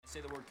Say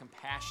the word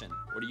compassion.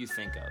 What do you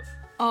think of?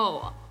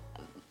 Oh,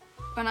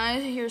 when I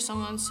hear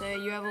someone say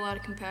you have a lot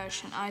of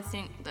compassion, I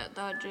think that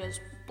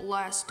just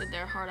blasted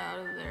their heart out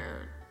of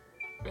their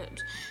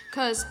ribs.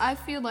 Because I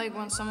feel like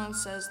when someone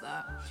says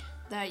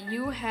that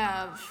you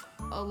have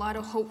a lot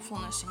of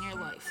hopefulness in your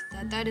life,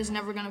 that is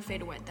never going to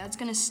fade away. That's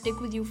going to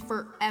stick with you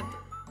forever.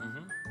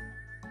 Mm-hmm.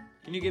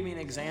 Can you give me an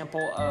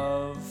example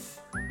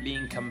of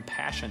being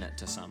compassionate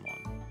to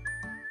someone?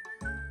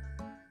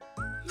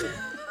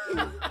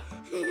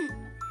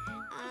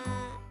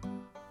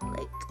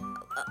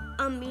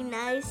 Be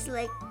nice.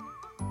 Like,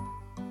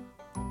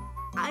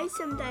 I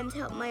sometimes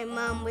help my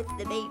mom with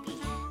the baby.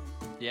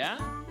 Yeah?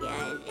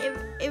 Yeah,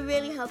 and it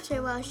really helps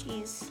her while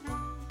she's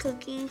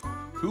cooking.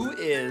 Who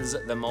is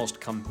the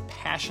most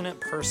compassionate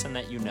person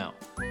that you know?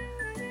 I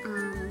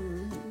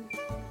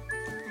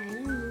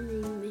don't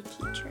know, maybe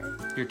my teacher.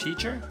 Your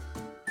teacher?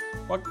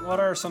 What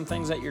are some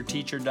things that your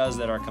teacher does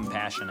that are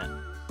compassionate?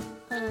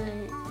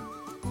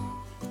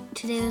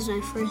 Today was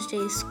my first day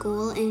of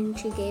school, and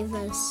she gave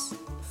us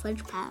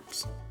Fudge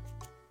Pops.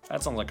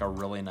 That sounds like a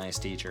really nice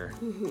teacher.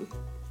 Mm-hmm.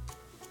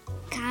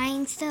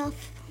 Kind stuff.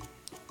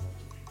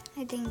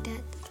 I think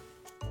that.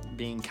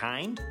 Being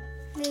kind?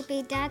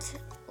 Maybe that's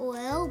a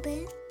little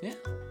bit. Yeah,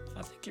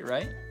 I think you're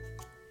right.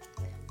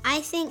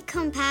 I think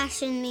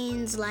compassion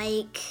means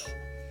like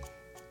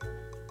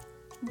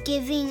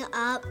giving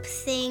up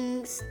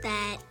things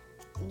that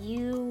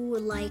you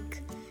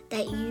like,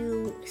 that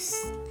you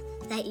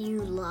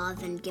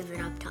love, and give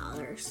it up to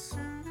others.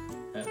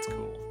 That's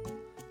cool.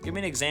 Give me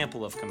an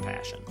example of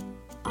compassion.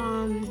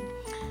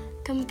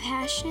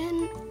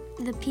 Compassion,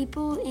 the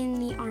people in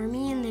the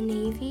Army and the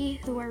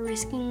Navy who are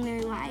risking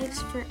their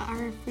lives for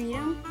our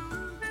freedom.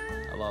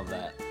 I love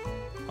that.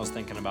 I was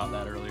thinking about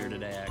that earlier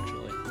today,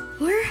 actually.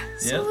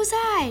 So was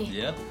I.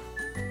 Yep.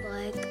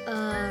 Like,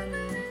 I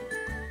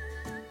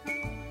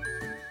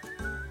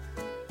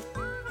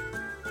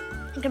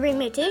could bring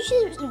my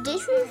dishes to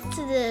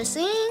the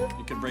sink.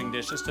 You could bring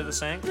dishes to the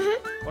sink?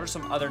 Mm-hmm.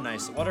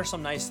 What are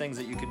some nice things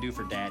that you could do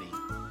for Daddy?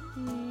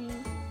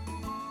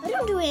 I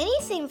don't do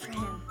anything for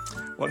him.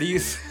 What do you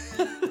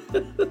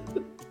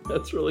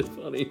That's really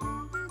funny.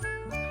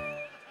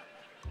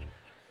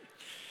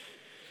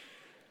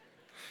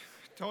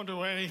 Don't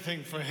do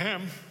anything for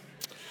him.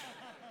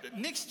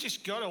 Nick's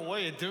just got a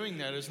way of doing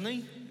that, isn't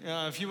he?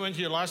 If you weren't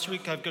here last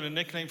week, I've got a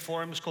nickname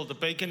for him. It's called the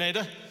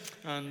Baconator.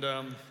 And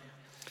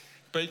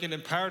Bacon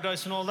in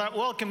Paradise and all that.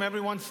 Welcome,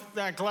 everyone.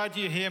 Glad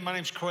you're here. My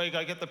name's Craig.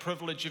 I get the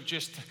privilege of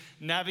just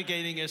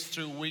navigating us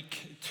through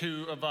week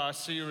 2 of our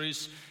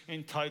series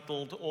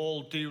entitled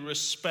All Due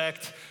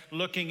Respect,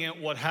 looking at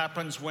what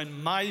happens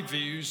when my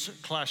views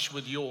clash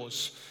with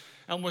yours.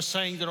 And we're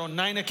saying that on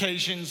 9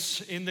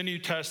 occasions in the New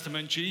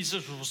Testament,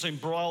 Jesus was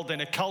embroiled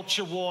in a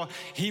culture war.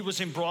 He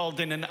was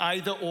embroiled in an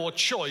either-or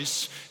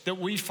choice that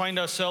we find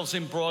ourselves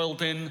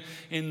embroiled in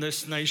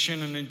this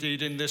nation and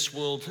indeed in this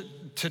world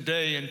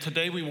today. And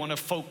today we want to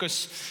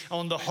focus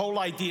on the whole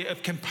idea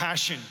of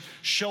compassion,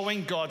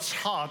 showing God's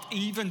heart,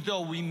 even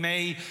though we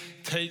may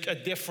take a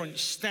different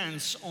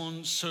stance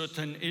on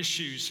certain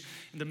issues.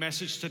 The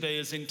message today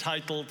is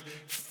entitled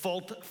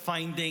Fault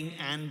Finding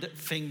and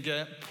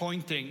Finger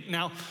Pointing.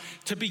 Now,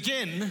 to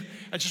begin,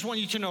 I just want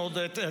you to know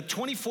that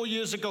 24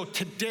 years ago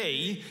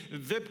today,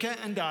 Vibke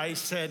and I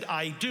said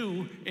I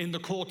do in the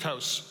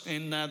courthouse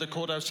in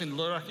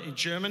Lörrach in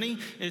Germany.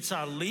 It's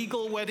our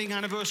legal wedding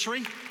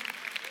anniversary.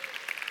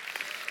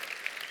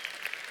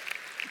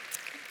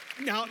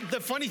 Now, the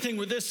funny thing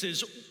with this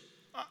is,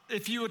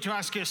 if you were to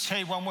ask us,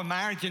 hey, when we're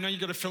married, you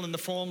got to fill in the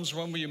forms,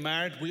 when were you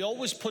married? We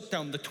always put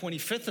down the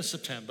 25th of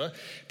September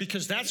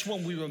because that's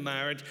when we were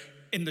married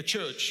in the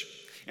church.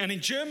 And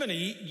in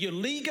Germany, you're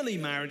legally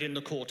married in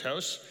the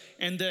courthouse,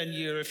 and then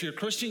if you're a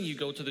Christian, you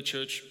go to the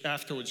church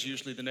afterwards,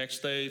 usually the next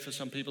day. For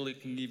some people,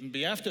 it can even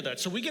be after that.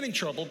 So we get in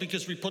trouble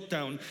because we put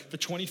down the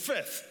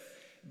 25th.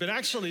 But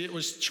actually, it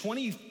was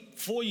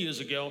 24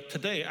 years ago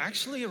today,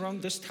 actually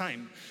around this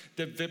time,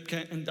 that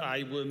Vibke and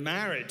I were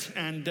married.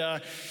 And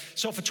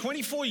so for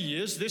 24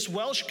 years, this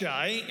Welsh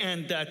guy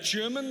and that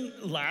German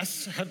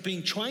lass have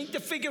been trying to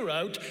figure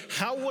out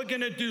how we're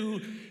going to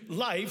do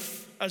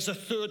life as a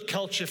third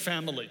culture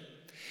family.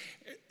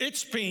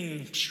 It's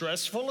been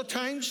stressful at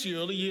times. The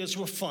early years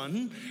were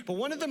fun. But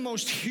one of the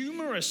most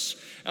humorous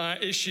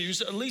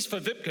issues, at least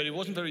for Vibke, it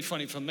wasn't very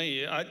funny for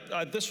me,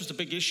 this was a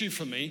big issue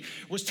for me,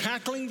 was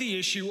tackling the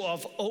issue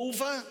of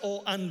over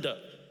or under.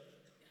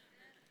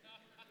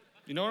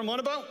 You know what I'm on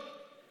about?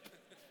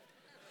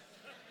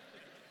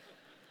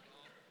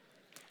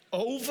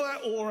 Over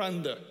or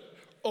under.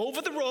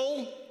 Over the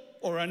roll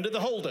or under the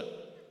holder.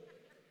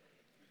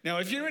 Now,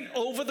 if you're an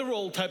over the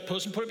roll type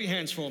person, put up your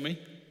hands for me.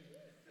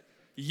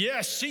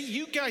 Yes, see,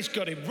 you guys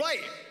got it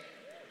right.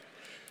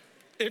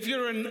 If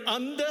you're an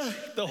under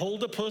the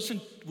holder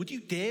person, would you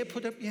dare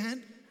put up your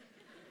hand?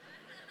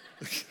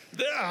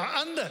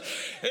 Under.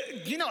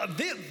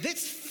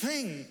 This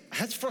thing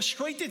has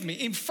frustrated me.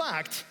 In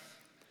fact,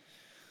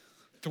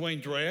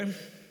 Dwayne Dreher,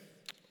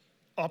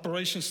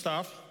 operations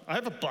staff, I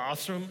have a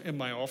bathroom in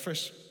my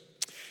office,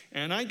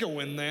 and I go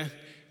in there,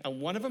 and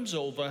one of them's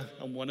over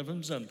and one of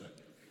them's under.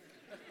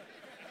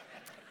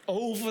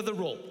 Over the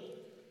roll.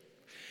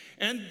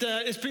 And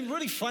it's been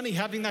really funny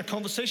having that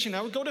conversation.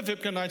 I would go to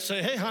Vipka and I'd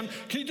say, hey, hon,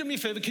 can you do me a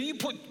favor? Can you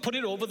put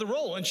it over the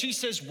roll? And she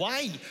says,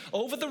 why?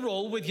 Over the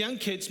roll with young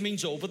kids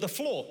means over the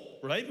floor.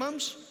 Right,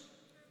 mums?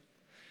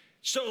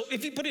 So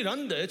if you put it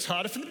under, it's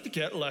harder for them to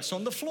get less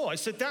on the floor. I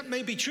said, that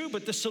may be true,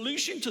 but the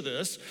solution to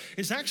this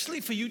is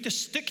actually for you to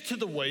stick to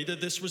the way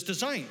that this was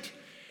designed.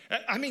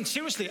 I mean,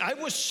 seriously, I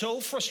was so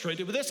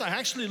frustrated with this. I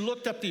actually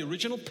looked up the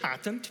original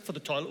patent for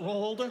the toilet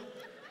roll holder.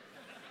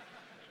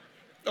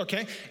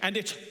 Okay, and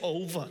it's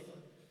over.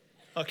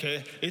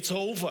 Okay, it's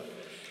over.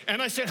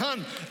 And I said,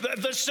 hon,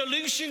 the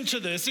solution to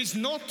this is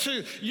not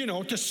to,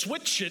 to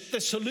switch it.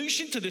 The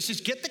solution to this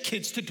is get the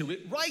kids to do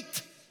it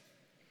right.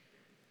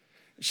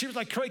 She was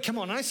like, Craig, come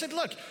on. And I said,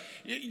 look,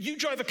 you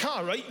drive a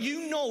car, right?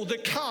 You know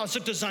that cars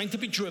are designed to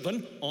be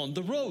driven on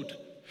the road.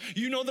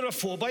 You know there are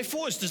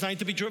 4x4s designed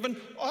to be driven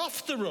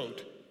off the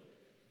road.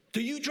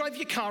 Do you drive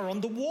your car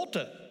on the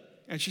water?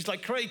 And she's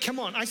like, Craig, come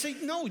on. I say,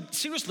 no,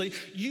 seriously,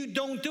 you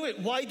don't do it.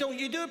 Why don't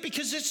you do it?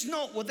 Because it's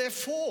not what they're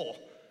for.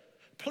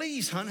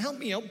 Please, hon, help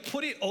me out.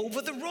 Put it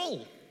over the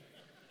roll.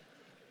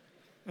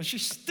 And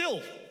she's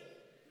still,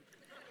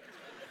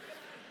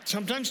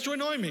 sometimes to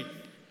annoy me.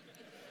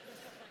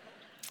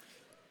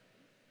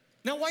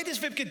 Now, why does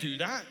Vipka do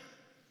that?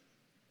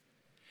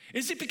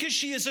 Is it because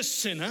she is a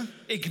sinner,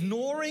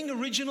 ignoring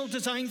original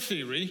design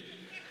theory?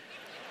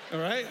 All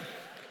right?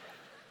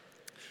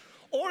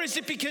 Or is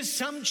it because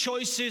some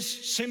choices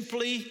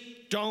simply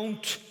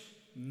don't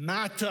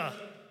matter?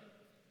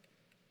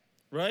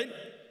 Right?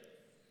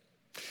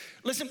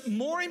 Listen,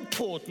 more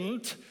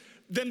important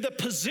than the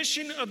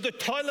position of the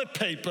toilet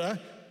paper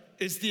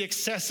is the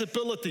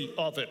accessibility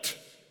of it.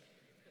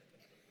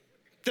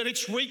 That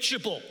it's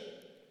reachable.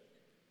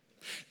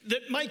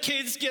 That my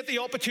kids get the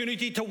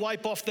opportunity to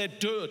wipe off their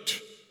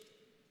dirt.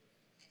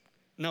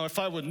 Now, if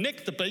I were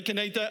Nick the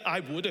Baconator, I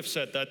would have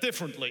said that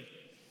differently.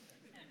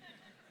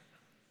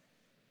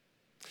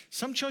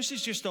 Some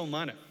choices just don't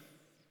matter.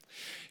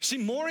 See,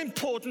 more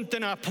important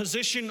than our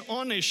position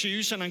on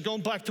issues, and I'm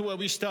going back to where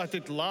we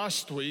started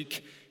last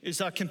week, is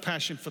our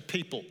compassion for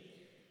people.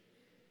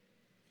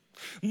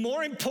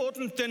 More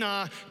important than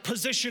our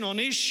position on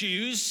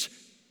issues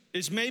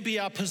is maybe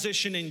our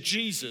position in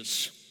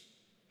Jesus.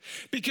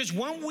 Because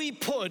when we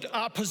put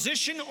our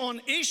position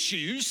on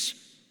issues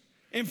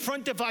in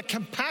front of our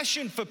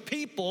compassion for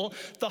people,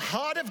 the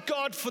heart of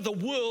God for the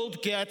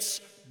world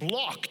gets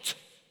blocked.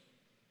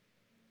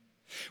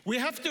 We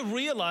have to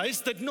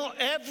realize that not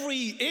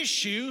every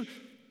issue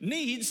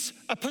needs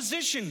a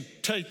position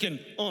taken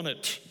on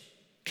it.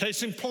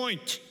 Case in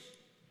point,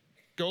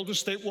 Golden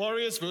State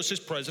Warriors versus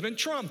President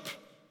Trump.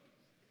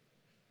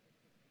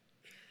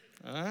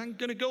 I'm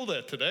going to go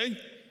there today.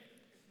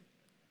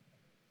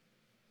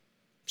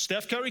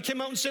 Steph Curry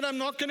came out and said, I'm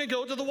not going to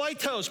go to the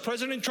White House.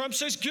 President Trump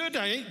says, good,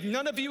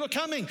 none of you are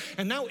coming.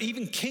 And now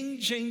even King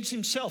James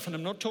himself, and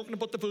I'm not talking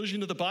about the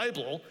version of the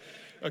Bible,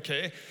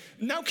 okay,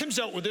 now comes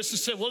out with this and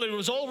said, well, it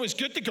was always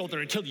good to go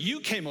there until you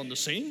came on the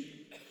scene.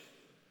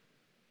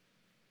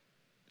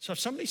 So if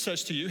somebody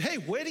says to you, hey,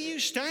 where do you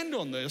stand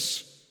on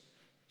this?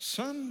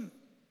 Some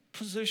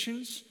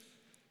positions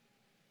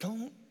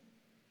don't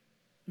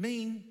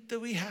mean that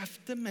we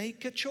have to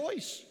make a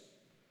choice.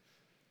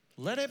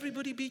 Let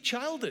everybody be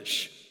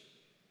childish.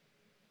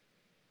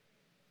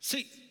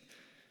 See,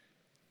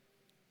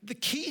 the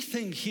key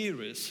thing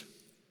here is,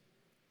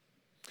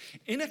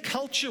 in a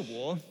culture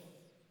war,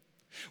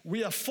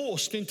 we are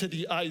forced into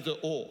the either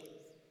or.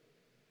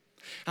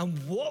 And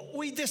what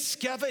we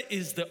discover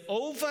is that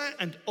over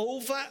and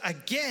over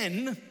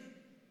again,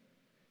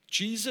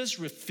 Jesus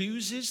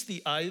refuses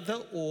the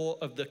either or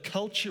of the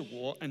culture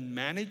war and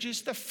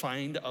manages to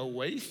find a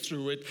way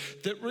through it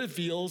that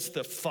reveals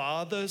the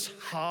Father's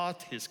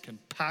heart, his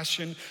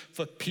compassion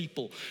for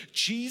people.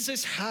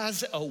 Jesus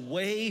has a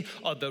way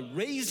of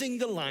erasing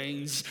the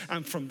lines,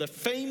 and from the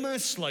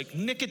famous, like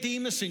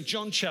Nicodemus in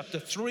John chapter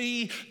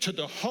 3, to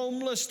the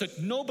homeless that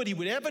nobody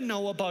would ever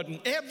know about, and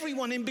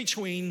everyone in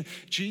between,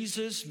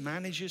 Jesus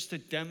manages to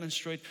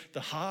demonstrate the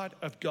heart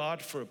of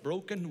God for a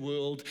broken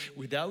world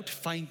without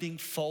finding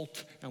fault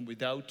and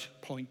without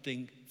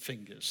pointing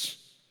fingers.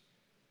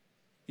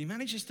 He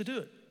manages to do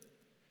it.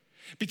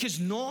 Because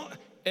not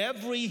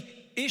every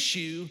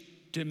issue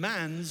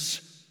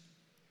demands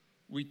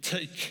we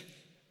take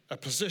a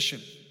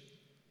position.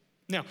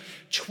 Now,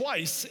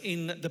 twice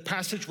in the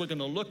passage we're going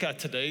to look at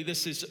today,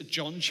 this is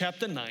John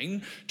chapter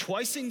 9,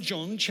 twice in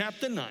John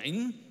chapter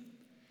 9,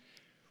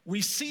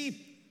 we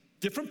see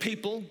different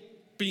people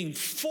being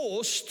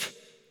forced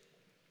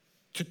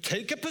to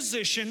take a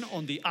position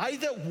on the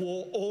either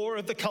war or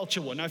of the culture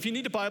war. Now, if you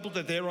need a Bible,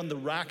 they're there on the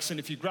racks, and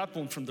if you grab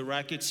one from the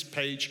rack, it's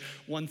page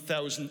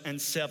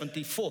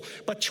 1074.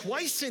 But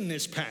twice in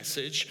this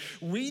passage,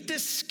 we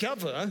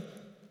discover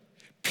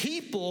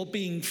people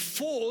being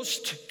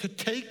forced to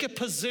take a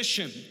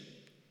position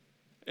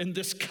in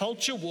this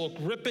culture war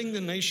gripping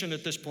the nation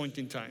at this point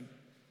in time.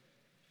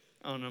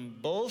 And on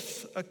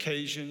both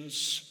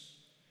occasions,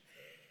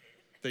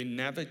 They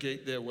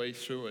navigate their way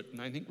through it. And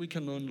I think we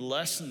can learn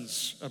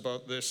lessons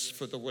about this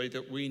for the way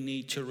that we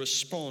need to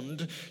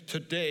respond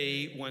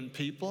today when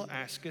people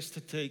ask us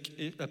to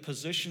take a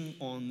position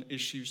on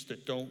issues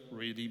that don't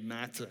really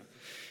matter.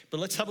 But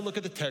let's have a look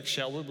at the text,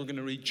 shall we? We're going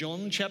to read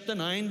John chapter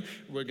 9.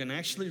 We're going to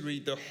actually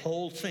read the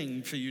whole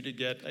thing for you to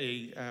get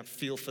a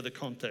feel for the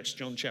context.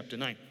 John chapter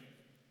 9.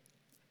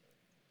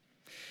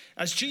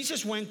 As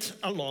Jesus went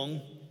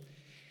along,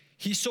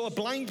 he saw a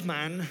blind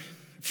man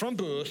from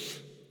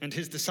birth, and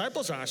his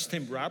disciples asked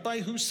him, "Rabbi,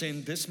 who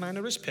sinned, this man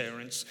or his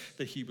parents,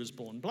 that he was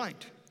born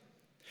blind?"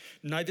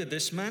 "Neither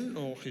this man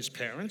nor his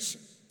parents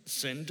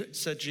sinned,"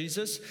 said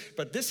Jesus,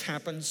 "but this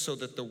happened so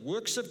that the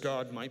works of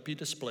God might be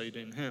displayed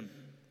in him.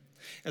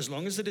 As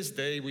long as it is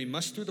day, we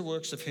must do the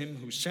works of him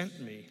who sent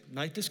me.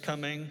 Night is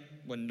coming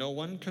when no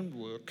one can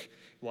work.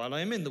 While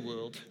I am in the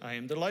world, I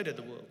am the light of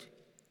the world."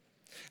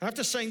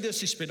 After saying this,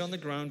 he spit on the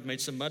ground,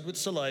 made some mud with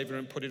saliva,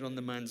 and put it on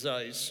the man's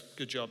eyes.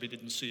 Good job he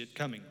didn't see it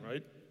coming,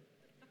 right?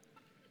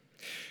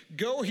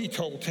 "Go," he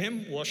told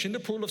him, "wash in the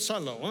pool of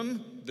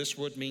Siloam." This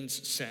word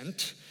means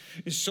sent.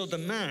 So the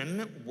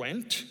man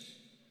went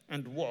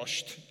and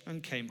washed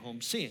and came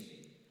home seeing.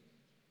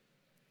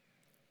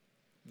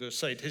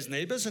 Verse 8, his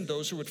neighbors and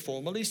those who had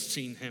formerly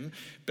seen him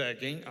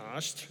begging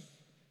asked,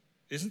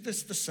 "Isn't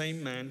this the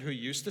same man who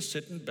used to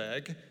sit and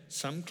beg?"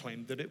 Some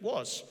claimed that it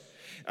was.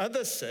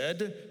 Others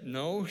said,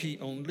 "No, he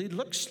only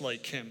looks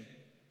like him."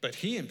 But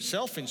he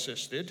himself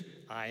insisted,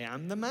 "I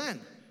am the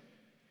man."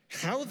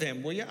 "How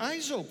then were your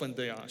eyes opened?"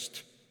 they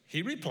asked.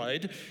 He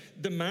replied,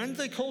 "The man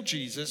they call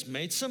Jesus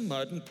made some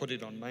mud and put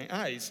it on my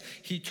eyes.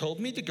 He told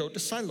me to go to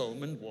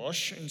Siloam and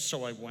wash, and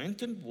so I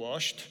went and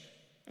washed,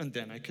 and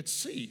then I could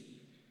see."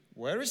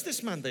 "Where is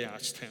this man?" they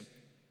asked him.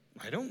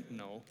 "I don't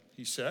know,"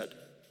 he said.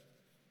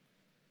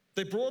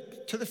 They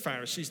brought to the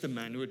Pharisees the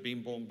man who had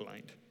been born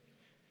blind.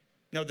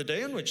 Now the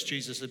day on which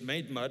Jesus had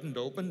made mud and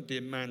opened the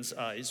man's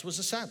eyes was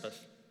a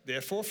Sabbath.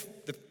 Therefore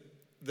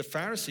the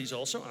Pharisees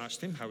also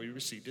asked him how he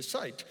received his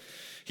sight.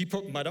 "He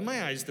put mud on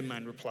my eyes," the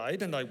man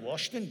replied, "and I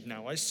washed, and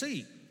now I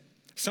see."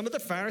 Some of the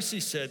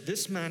Pharisees said,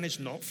 "This man is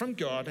not from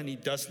God, and he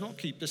does not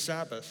keep the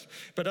Sabbath."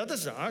 But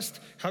others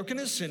asked, "How can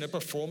a sinner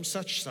perform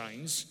such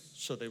signs?"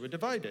 So they were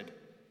divided.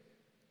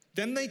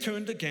 Then they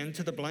turned again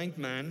to the blind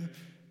man.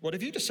 "What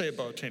have you to say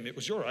about him? It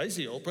was your eyes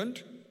he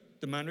opened."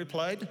 The man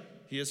replied,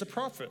 "He is a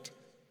prophet."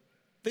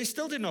 They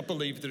still did not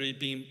believe that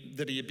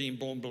he had been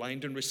born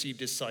blind and received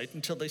his sight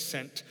until they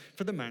sent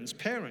for the man's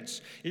parents.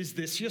 "Is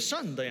this your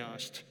son?" they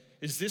asked.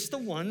 "Is this the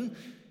one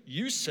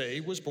you say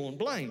was born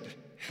blind?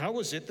 How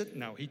is it that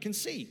now he can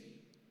see?"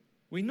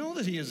 "We know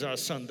that he is our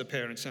son," the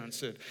parents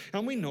answered,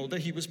 "and we know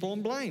that he was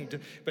born blind.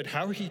 But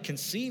how he can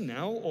see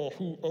now, or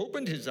who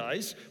opened his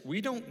eyes,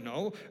 we don't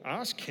know.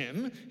 Ask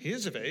him. He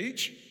is of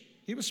age.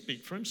 He will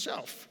speak for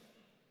himself."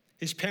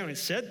 His parents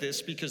said this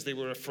because they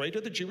were afraid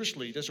of the Jewish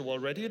leaders, who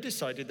already had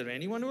decided that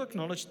anyone who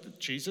acknowledged that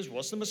Jesus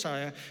was the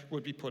Messiah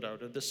would be put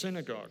out of the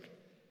synagogue.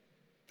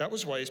 That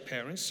was why his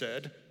parents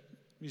said,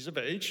 "He's of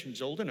age,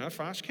 he's old enough,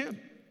 ask him."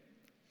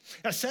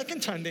 A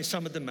second time they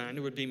summoned the man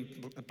who had been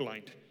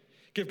blind.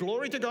 "Give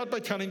glory to God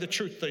by telling the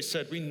truth," they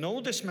said. "We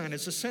know this man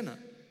is a sinner."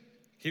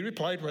 He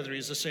replied, "Whether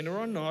he's a sinner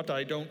or not,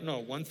 I don't know.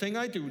 One thing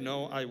I do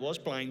know, I was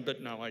blind, but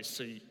now I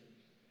see."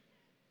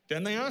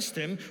 Then they asked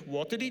him,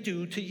 "What did he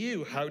do to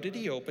you? How did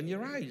he open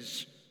your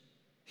eyes?"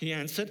 He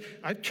answered,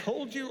 "I've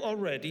told you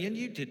already, and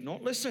you did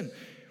not listen.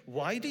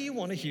 Why do you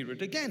want to hear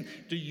it again?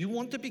 Do you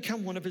want to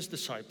become one of his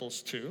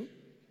disciples too?"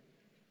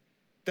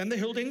 Then they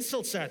hurled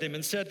insults at him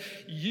and said,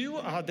 "You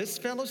are this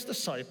fellow's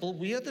disciple.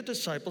 We are the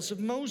disciples of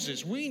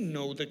Moses. We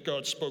know that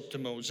God spoke to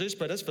Moses,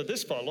 but as for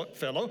this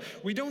fellow,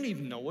 we don't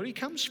even know where he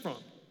comes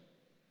from."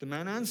 The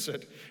man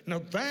answered, "Now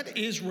that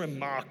is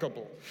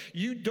remarkable.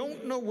 You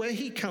don't know where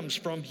he comes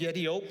from, yet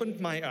he opened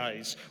my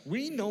eyes.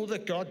 We know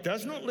that God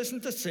does not listen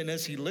to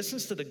sinners. He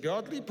listens to the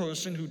godly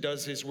person who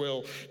does his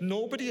will.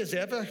 Nobody has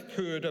ever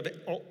heard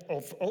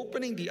of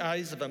opening the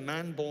eyes of a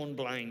man born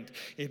blind.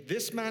 If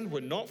this man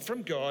were not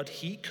from God,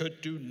 he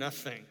could do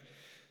nothing."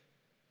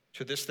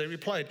 To this they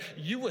replied,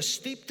 "You were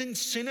steeped in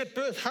sin at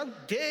birth. How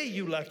dare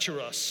you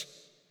lecture us?"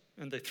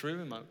 And they threw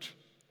him out.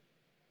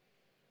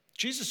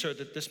 Jesus heard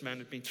that this man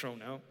had been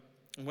thrown out,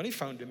 and when he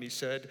found him, he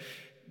said,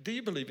 "Do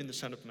you believe in the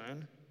Son of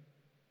Man?"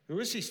 "Who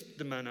is he?"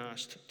 the man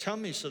asked. "Tell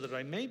me so that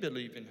I may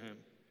believe in him."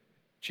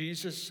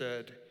 Jesus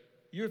said,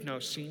 "You have now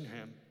seen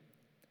him.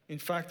 In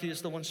fact, he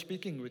is the one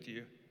speaking with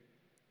you."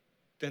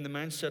 Then the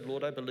man said,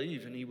 "Lord, I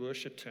believe," and he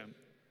worshipped him.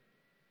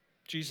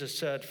 Jesus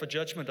said, "For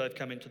judgment I've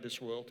come into this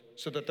world,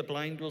 so that the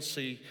blind will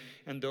see,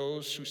 and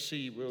those who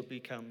see will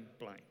become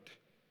blind."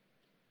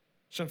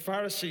 Some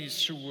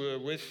Pharisees who were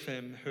with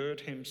him heard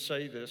him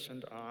say this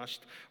and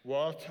asked,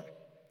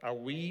 "What, are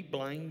we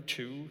blind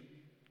too?"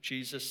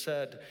 Jesus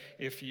said,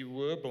 "If you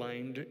were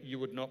blind, you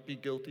would not be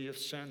guilty of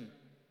sin.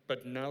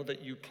 But now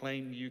that you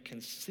claim you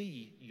can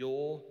see,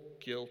 your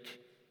guilt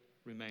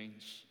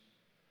remains."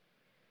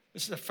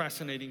 This is a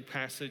fascinating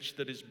passage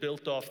that is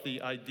built off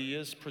the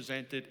ideas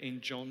presented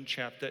in John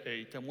chapter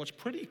 8. And what's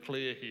pretty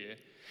clear here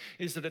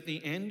is that at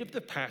the end of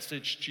the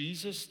passage,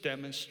 Jesus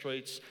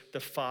demonstrates the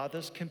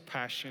Father's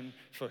compassion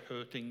for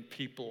hurting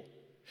people.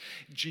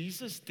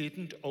 Jesus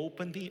didn't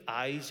open the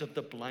eyes of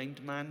the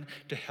blind man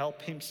to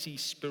help him see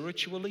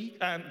spiritually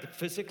and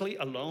physically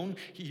alone.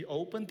 He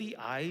opened the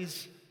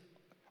eyes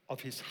of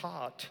his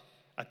heart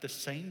at the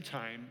same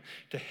time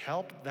to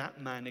help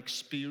that man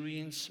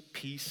experience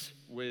peace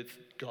with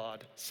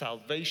God,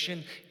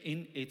 salvation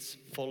in its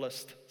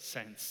fullest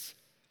sense.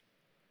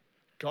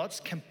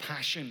 God's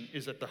compassion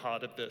is at the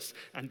heart of this.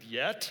 And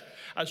yet,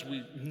 as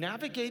we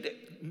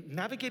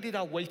navigated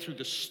our way through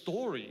the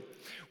story,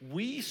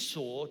 we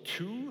saw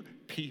two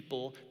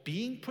people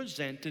being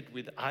presented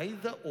with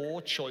either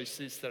or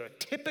choices that are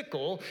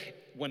typical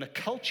when a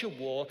culture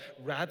war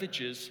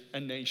ravages a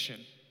nation.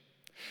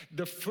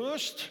 The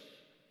first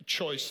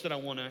choice that I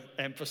want to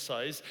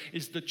emphasize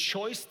is the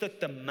choice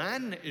that the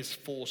man is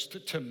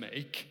forced to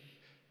make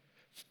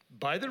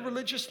by the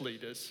religious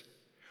leaders,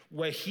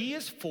 where he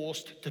is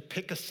forced to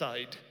pick a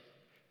side.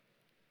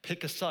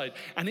 Pick a side.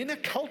 And in a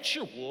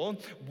culture war,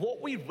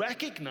 what we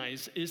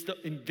recognize is that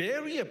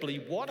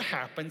invariably what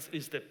happens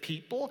is that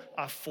people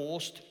are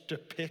forced to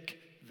pick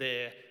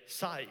their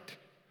side.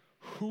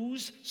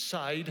 Whose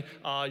side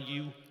are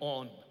you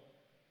on?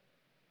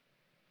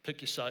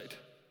 Pick your side.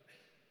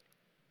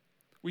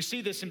 We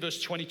see this in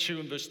verse 22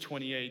 and verse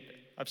 28.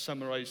 I've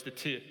summarized it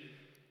here.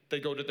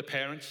 They go to the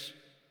parents.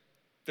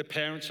 The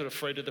parents are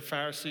afraid of the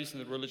Pharisees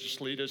and the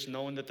religious leaders,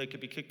 knowing that they could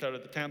be kicked out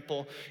of the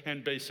temple.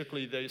 And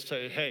basically they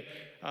say, hey,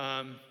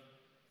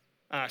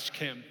 ask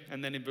him.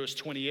 And then in verse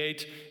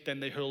 28,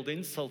 then they hurled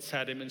insults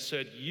at him and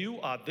said,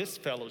 you are this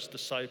fellow's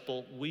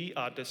disciple. We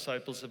are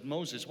disciples of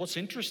Moses. What's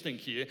interesting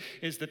here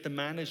is that the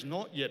man is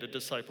not yet a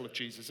disciple of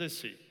Jesus,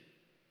 is he?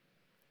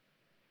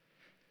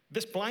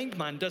 This blind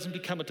man doesn't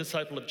become a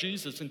disciple of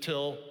Jesus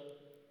until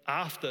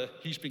after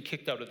he's been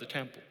kicked out of the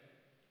temple.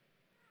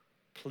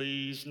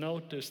 Please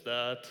notice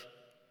that.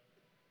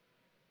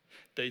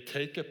 They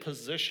take a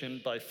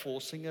position by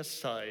forcing a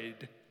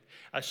side,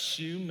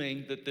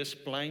 assuming that this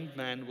blind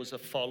man was a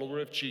follower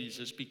of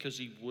Jesus because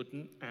he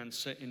wouldn't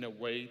answer in a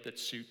way that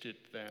suited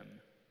them.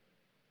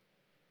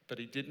 But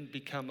he didn't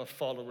become a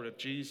follower of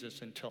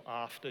Jesus until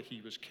after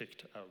he was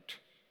kicked out.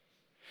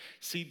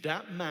 See,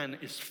 that man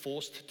is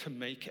forced to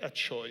make a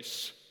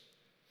choice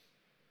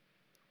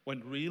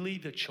when really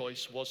the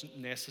choice wasn't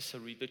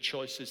necessary. The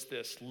choice is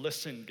this.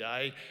 Listen,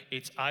 guy,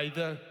 it's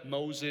either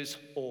Moses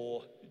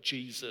or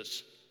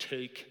Jesus.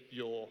 Take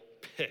your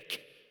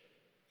pick.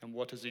 And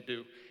what does he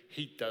do?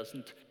 He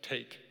doesn't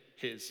take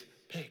his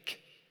pick.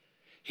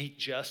 He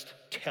just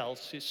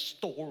tells his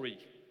story.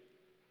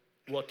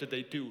 What do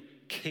they do?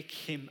 Kick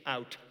him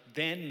out.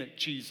 Then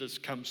Jesus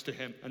comes to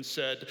him and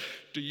said,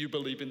 do you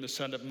believe in the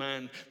Son of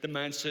Man? The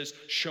man says,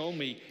 show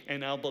me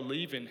and I'll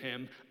believe in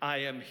him. I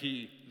am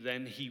he.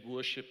 Then he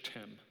worshiped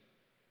him.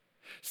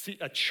 See,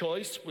 a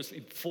choice was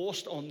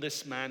enforced on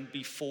this man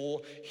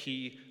before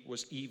he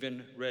was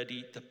even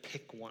ready to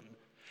pick one.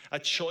 A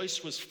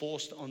choice was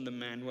forced on the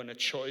man when a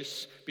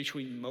choice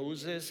between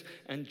Moses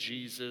and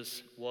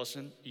Jesus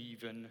wasn't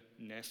even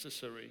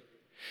necessary.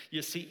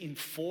 You see, in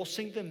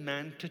forcing the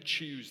man to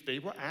choose, they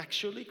were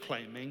actually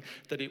claiming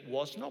that it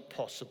was not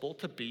possible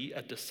to be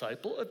a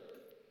disciple of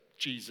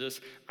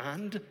Jesus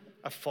and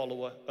a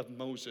follower of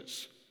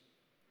Moses.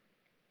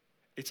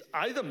 It's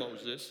either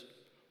Moses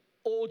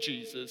or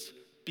Jesus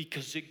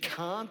because it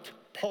can't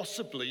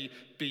possibly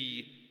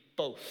be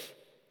both.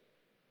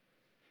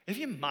 If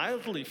you're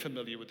mildly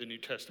familiar with the New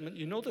Testament,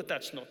 you know that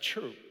that's not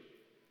true.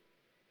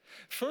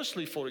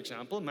 Firstly, for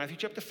example, Matthew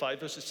chapter 5,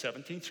 verses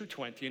 17 through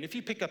 20. And if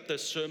you pick up the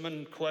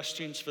sermon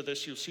questions for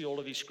this, you'll see all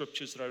of these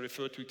scriptures that I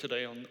refer to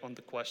today on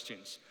the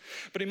questions.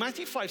 But in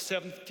Matthew 5,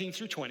 17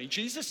 through 20,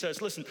 Jesus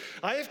says, listen,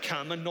 I have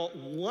come and not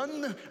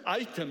one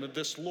item of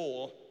this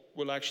law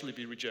will actually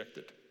be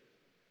rejected.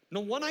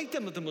 Not one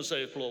item of the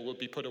Mosaic law will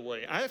be put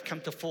away. I have come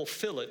to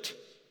fulfill it.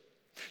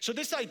 So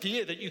this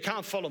idea that you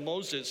can't follow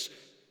Moses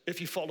if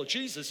you follow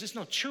Jesus is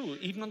not true,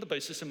 even on the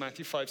basis of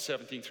Matthew 5,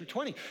 17 through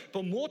 20.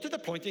 But more to the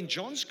point, in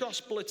John's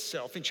gospel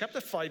itself, in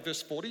chapter 5,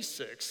 verse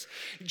 46,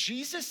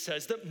 Jesus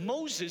says that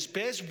Moses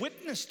bears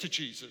witness to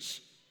Jesus.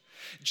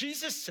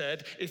 Jesus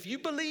said, if you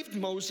believed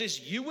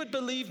Moses, you would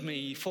believe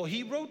me, for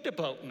he wrote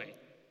about me.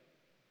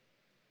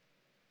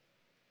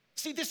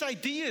 See, this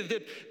idea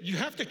that you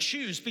have to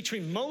choose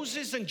between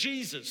Moses and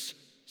Jesus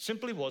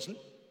simply wasn't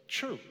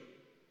true.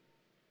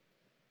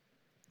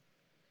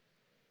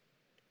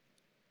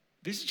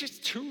 These are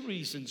just two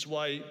reasons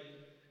why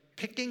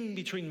picking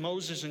between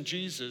Moses and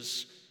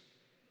Jesus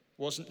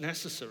wasn't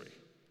necessary.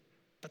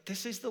 But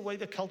this is the way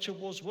the culture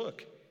wars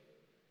work.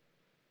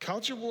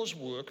 Culture wars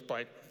work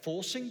by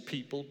forcing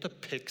people to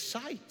pick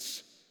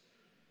sides.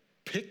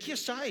 Pick your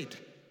side.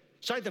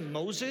 It's either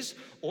Moses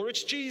or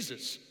it's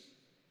Jesus.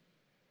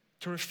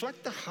 To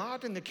reflect the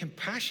heart and the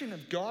compassion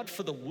of God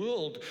for the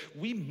world,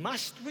 we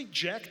must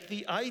reject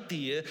the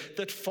idea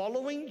that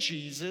following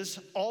Jesus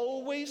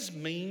always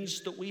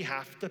means that we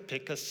have to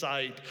pick a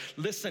side.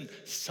 Listen,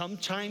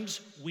 sometimes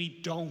we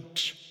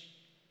don't.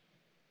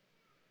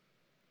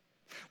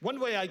 One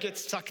way I get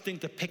sucked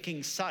into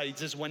picking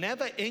sides is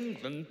whenever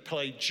England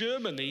play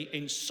Germany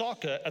in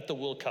soccer at the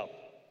World Cup.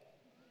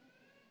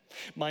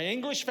 My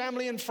English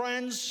family and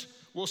friends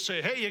will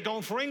say, hey, you're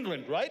going for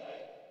England, right?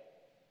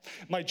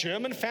 My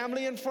German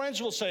family and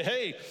friends will say,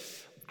 hey,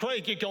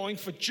 Craig, you're going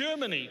for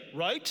Germany,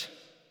 right?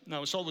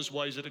 Now, it's always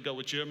wiser to go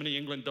with Germany.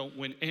 England don't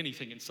win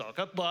anything in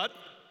soccer, but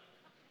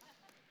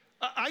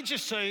I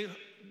just say,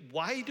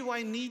 why do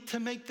I need to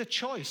make the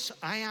choice?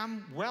 I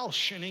am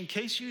Welsh, and in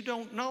case you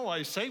don't know,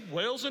 I say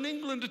Wales and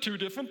England are two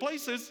different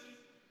places.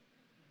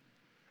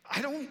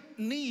 I don't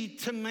need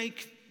to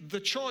make the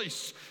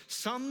choice.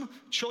 Some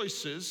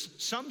choices,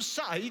 some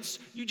sides,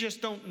 you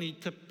just don't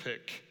need to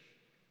pick.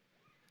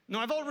 Now,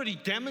 I've already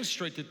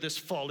demonstrated this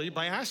folly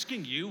by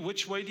asking you,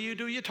 which way do you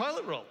do your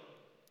toilet roll?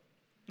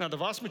 Now, the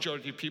vast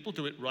majority of people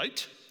do it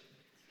right.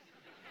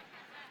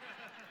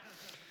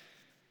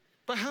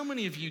 But how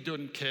many of you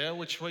don't care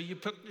which way you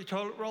put your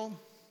toilet roll?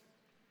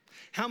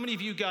 How many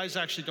of you guys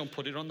actually don't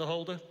put it on the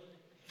holder?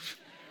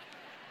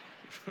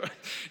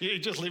 You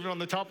just leave it on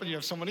the top and you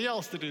have somebody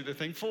else to do the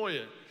thing for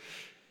you.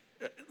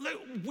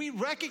 We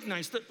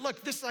recognize that,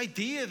 look, this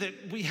idea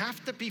that we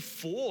have to be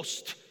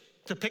forced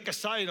to pick a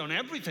side on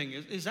everything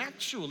is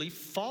actually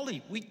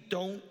folly. We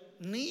don't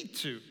need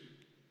to.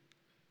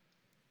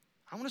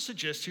 I want to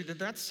suggest to you that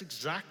that's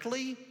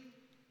exactly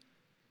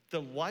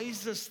the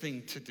wisest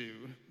thing to do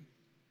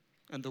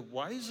and the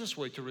wisest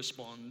way to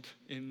respond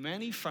in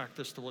many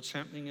factors to what's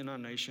happening in our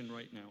nation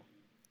right now.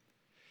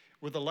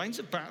 With the lines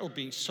of battle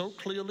being so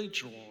clearly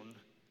drawn,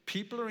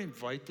 people are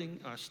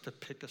inviting us to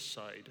pick a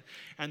side.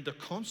 And the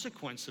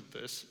consequence of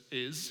this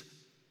is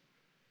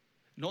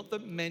not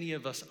that many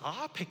of us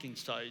are picking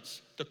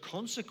sides. The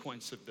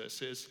consequence of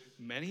this is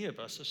many of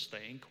us are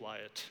staying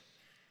quiet.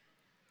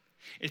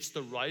 It's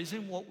the rise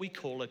in what we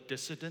call a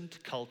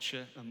dissident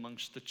culture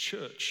amongst the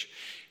church.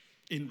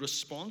 In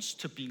response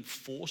to being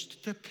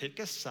forced to pick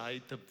a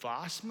side, the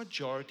vast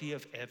majority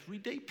of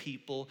everyday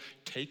people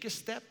take a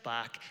step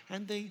back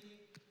and they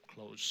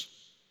close.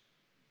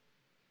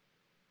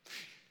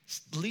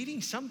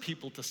 Leading some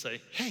people to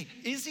say, hey,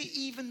 is it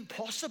even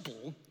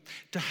possible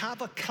to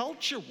have a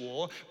culture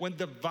war when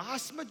the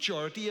vast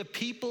majority of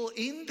people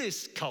in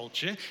this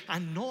culture are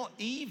not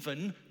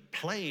even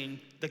playing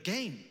the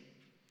game?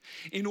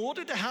 In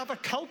order to have a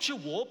culture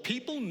war,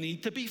 people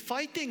need to be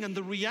fighting, and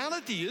the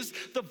reality is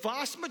the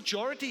vast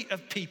majority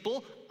of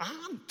people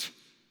aren't.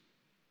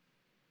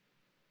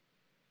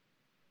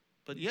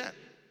 But yet,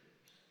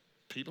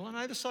 people on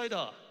either side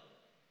are.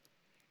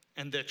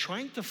 And they're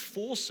trying to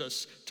force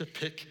us to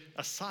pick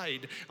a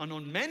side. And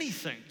on many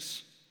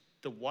things,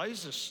 the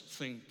wisest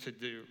thing to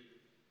do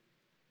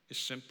is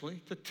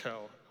simply to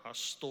tell our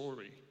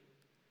story.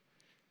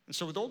 And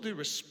so with all due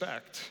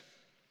respect,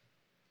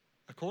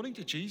 according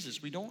to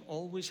Jesus, we don't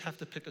always have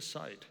to pick a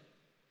side.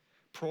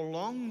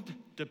 Prolonged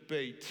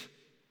debate,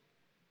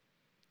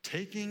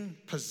 taking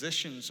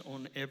positions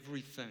on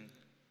everything,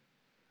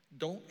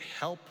 don't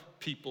help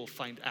people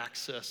find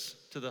access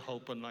to the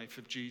hope and life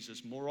of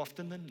Jesus. More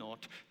often than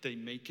not, they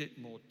make it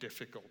more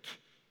difficult.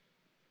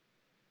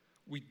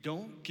 We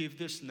don't give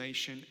this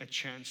nation a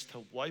chance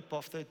to wipe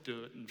off their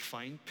dirt and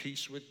find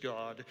peace with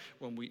God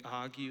when we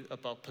argue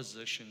about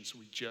positions.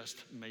 We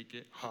just make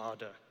it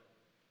harder.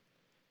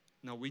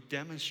 Now, we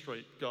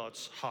demonstrate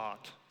God's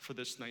heart for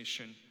this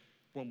nation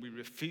when we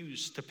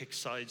refuse to pick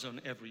sides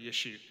on every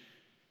issue,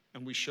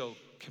 and we show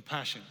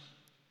compassion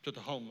to the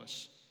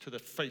homeless, to the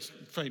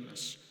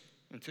famous,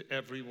 and to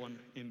everyone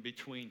in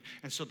between.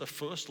 And so the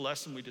first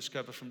lesson we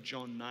discover from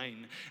John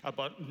 9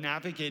 about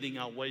navigating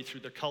our way through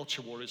the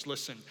culture war is,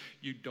 listen,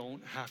 you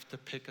don't have to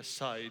pick a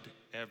side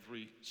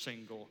every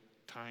single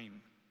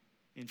time.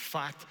 In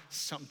fact,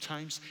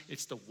 sometimes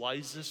it's the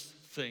wisest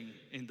thing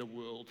in the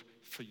world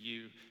for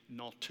you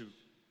not to.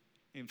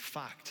 In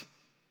fact,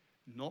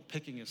 not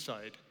picking a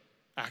side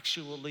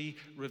actually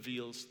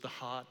reveals the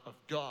heart of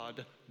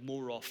God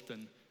more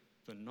often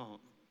than not.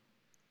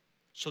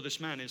 So this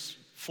man is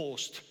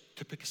forced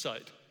to pick a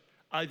side,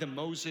 either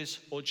Moses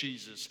or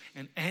Jesus.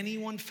 And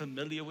anyone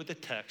familiar with the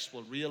text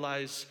will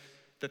realize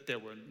that there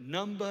were a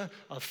number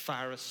of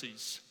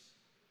Pharisees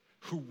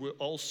who were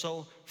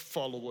also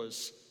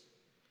followers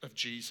of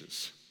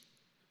Jesus.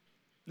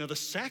 Now, the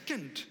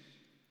second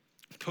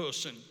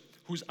person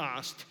who's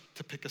asked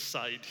to pick a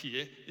side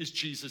here is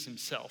Jesus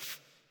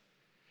himself.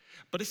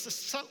 But it's a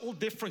subtle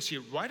difference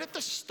here. Right at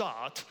the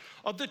start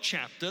of the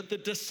chapter, the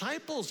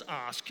disciples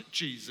ask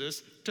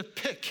Jesus to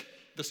pick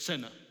the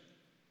sinner.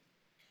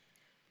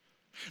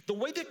 The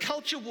way the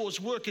culture wars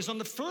work is, on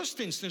the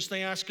first instance,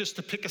 they ask us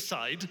to pick a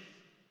side.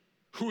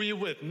 Who are you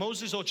with,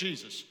 Moses or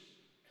Jesus?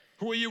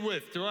 Who are you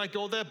with? Do I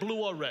go there,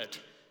 blue or red?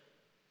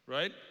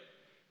 Right?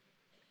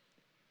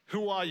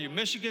 Who are you?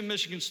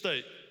 Michigan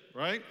State,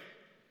 right?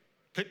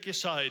 Pick your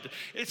side.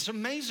 It's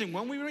amazing.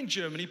 When we were in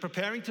Germany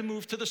preparing to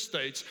move to the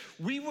States,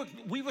 we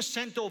were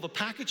sent over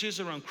packages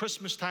around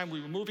Christmas time.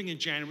 We were moving in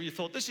January. We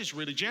thought, this is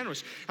really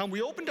generous. And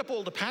we opened up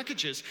all the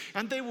packages,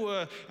 and they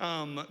were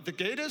the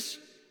Gators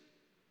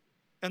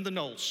and the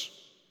Knolls.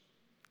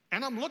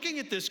 And I'm looking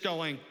at this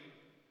going,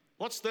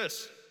 what's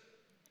this?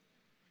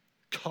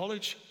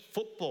 college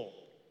football.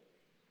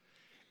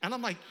 And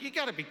I'm like, you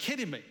gotta be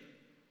kidding me.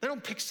 They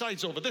don't pick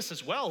sides over this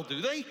as well,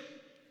 do they?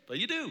 But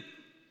you do.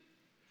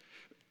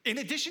 In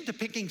addition to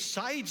picking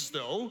sides,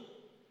 though,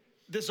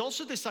 there's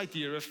also this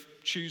idea of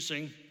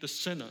choosing the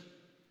sinner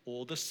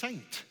or the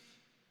saint.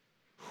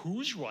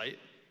 Who's right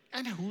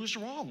and who's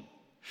wrong?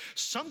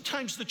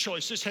 Sometimes the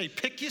choice is, hey,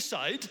 pick your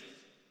side.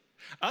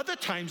 Other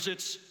times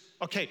it's,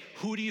 okay,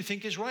 who do you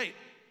think is right?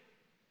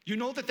 You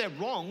know that they're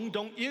wrong,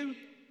 don't you?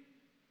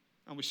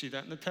 And we see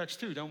that in the text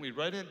too, don't we?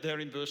 Right there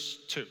in verse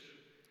 2.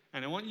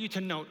 And I want you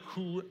to note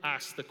who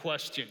asked the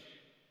question.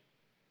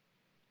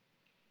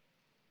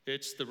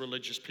 It's the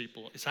religious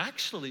people. It's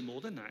actually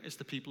more than that. It's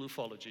the people who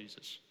follow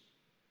Jesus.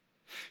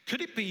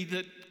 Could it be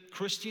that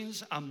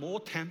Christians are more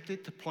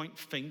tempted to point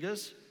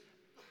fingers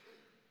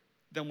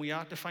than we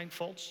are to find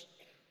faults?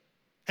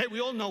 Hey,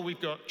 we all know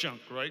we've got junk,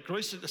 right?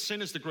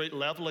 Sin is the great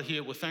leveler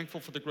here. We're thankful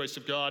for the grace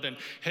of God. And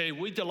hey,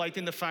 we delight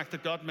in the fact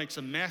that God makes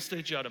a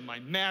message out of my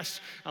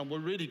mess, and we're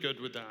really good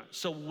with that.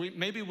 So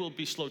maybe we'll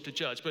be slow to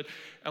judge. But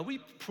are we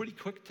pretty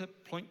quick to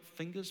point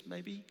fingers,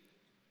 maybe?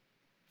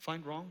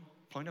 Find wrong?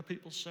 Point at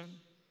people's sin?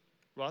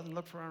 Rather than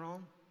look for our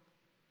own?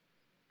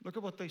 Look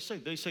at what they say.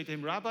 They say to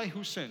him, Rabbi,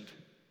 who sinned?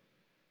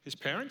 His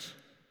parents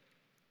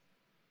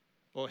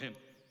or him?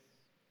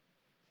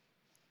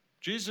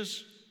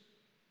 Jesus,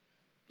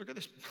 look at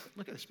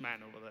this man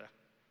over there.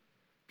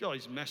 God,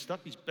 he's messed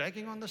up. He's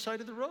begging on the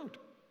side of the road.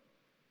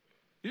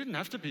 He didn't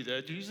have to be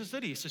there, Jesus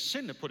did. It's a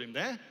sin to put him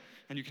there.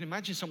 And you can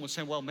imagine someone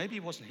saying, well, maybe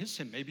it wasn't his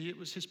sin. Maybe it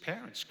was his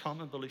parents.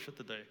 Common belief of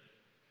the day.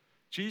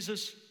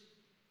 Jesus,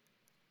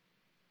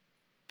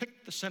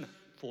 pick the sinner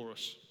for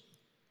us.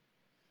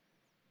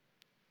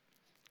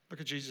 Look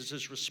at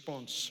Jesus'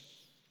 response.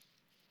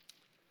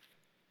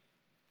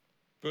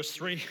 Verse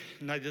 3,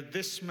 neither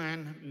this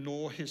man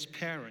nor his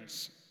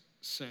parents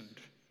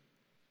sinned.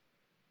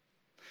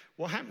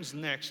 What happens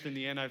next in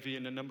the NIV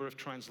and a number of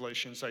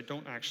translations I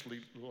don't actually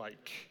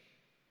like.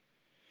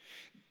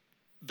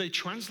 They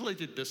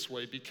translate it this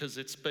way because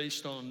it's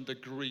based on the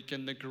Greek,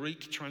 and the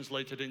Greek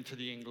translated into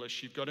the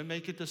English, you've got to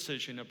make a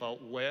decision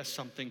about where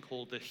something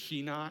called the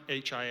hina,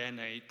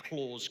 H-I-N-A,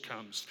 clause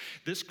comes.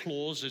 This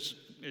clause,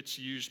 it's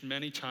used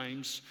many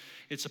times.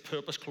 It's a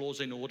purpose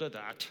clause in order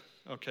that,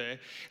 okay?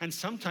 And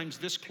sometimes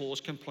this clause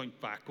can point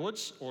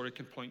backwards or it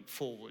can point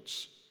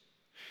forwards.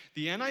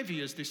 The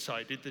NIV has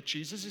decided that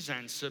Jesus'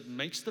 answer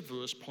makes the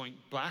verse point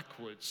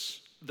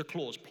backwards, the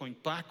clause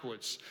point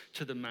backwards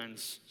to the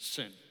man's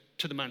sin,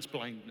 to the man's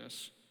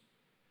blindness.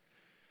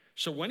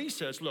 So when he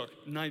says, look,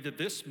 neither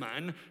this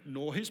man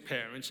nor his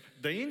parents,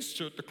 they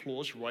insert the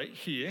clause right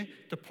here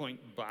to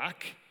point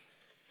back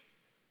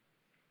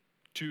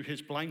to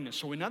his blindness.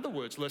 So in other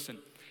words, listen,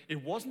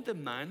 it wasn't the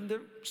man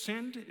that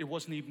sinned, it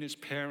wasn't even his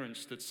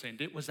parents that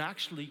sinned. It was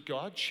actually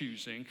God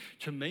choosing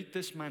to make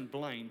this man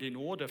blind in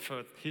order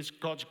for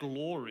God's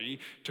glory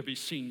to be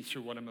seen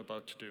through what I'm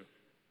about to do.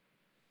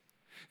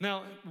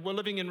 Now, we're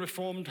living in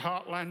Reformed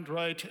heartland,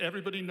 right?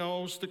 Everybody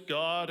knows that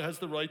God has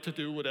the right to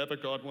do whatever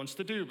God wants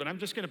to do. But I'm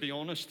just going to be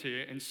honest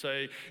here and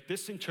say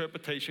this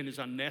interpretation is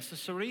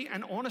unnecessary.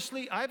 And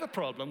honestly, I have a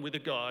problem with a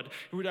God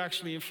who would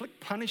actually inflict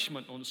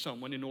punishment on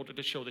someone in order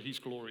to show that he's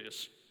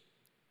glorious.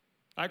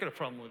 I got a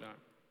problem with that.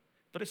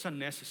 But it's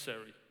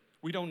unnecessary.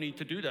 We don't need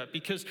to do that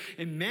because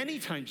in many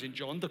times in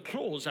John, the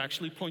clause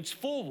actually points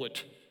forward.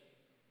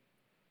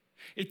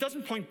 It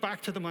doesn't point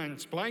back to the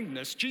man's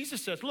blindness.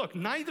 Jesus says, look,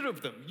 neither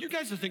of them. You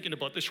guys are thinking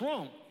about this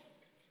wrong.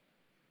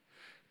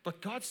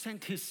 But God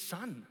sent his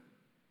son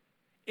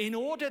in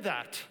order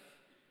that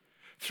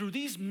through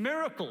these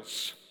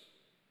miracles,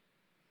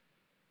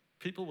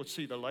 people would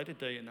see the light of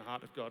day in the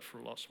heart of God for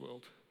a lost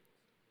world.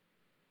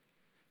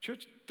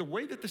 Church, the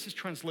way that this is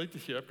translated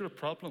here, I've got a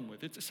problem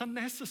with it. It's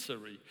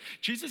unnecessary.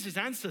 Jesus'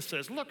 answer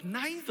says, look,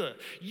 neither.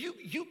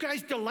 You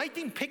guys delight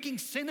in picking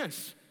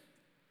sinners.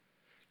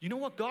 You know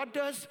what God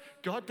does?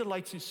 God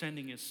delights in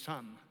sending his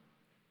son.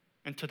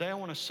 And today I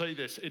want to say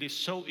this. It is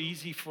so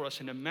easy for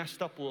us in a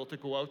messed up world to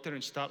go out there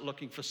and start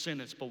looking for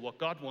sinners. But what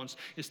God wants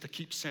is to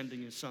keep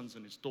sending his sons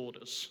and his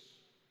daughters.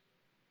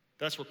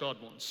 That's what God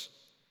wants.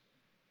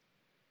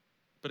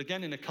 But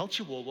again, in a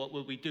culture war, what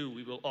will we do?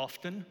 We will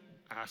often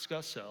ask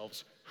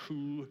ourselves,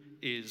 who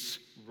is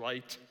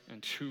right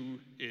and who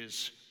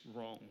is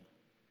wrong?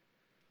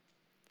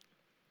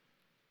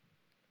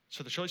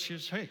 So the choice here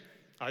is, hey,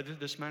 either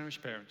this man or his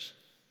parents.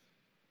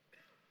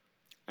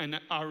 And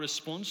our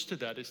response to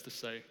that is to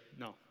say,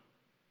 no.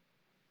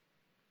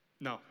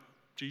 No,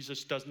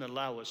 Jesus doesn't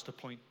allow us to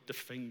point the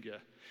finger.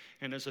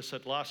 And as I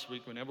said last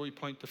week, whenever we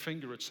point the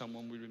finger at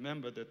someone, we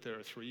remember that there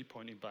are three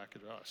pointing back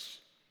at us.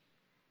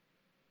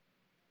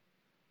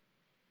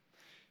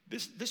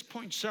 This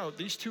points out,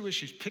 these two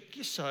issues, pick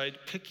your side,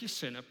 pick your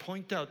sinner,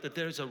 point out that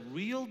there's a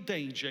real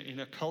danger in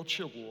a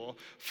culture war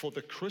for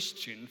the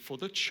Christian, for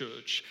the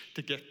church,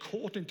 to get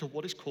caught into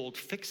what is called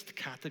fixed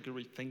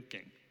category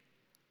thinking.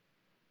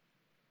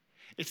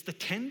 It's the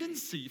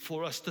tendency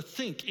for us to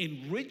think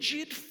in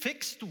rigid,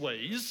 fixed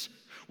ways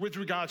with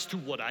regards to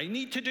what I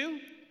need to do,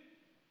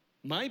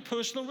 my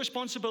personal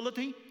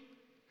responsibility,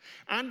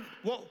 and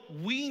what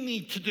we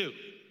need to do,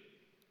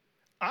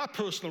 our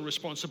personal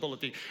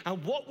responsibility.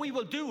 And what we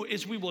will do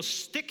is we will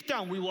stick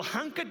down, we will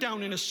hunker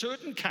down in a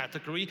certain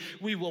category,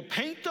 we will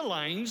paint the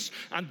lines,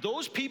 and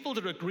those people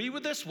that agree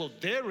with us will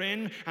dare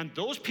in, and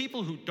those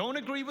people who don't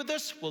agree with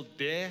us will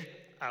dare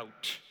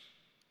out.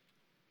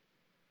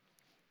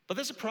 But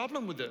there's a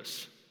problem with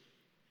this.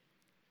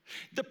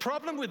 The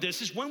problem with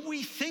this is when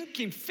we think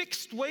in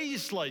fixed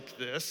ways like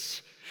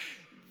this,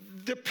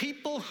 the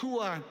people who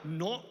are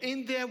not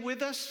in there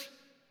with us,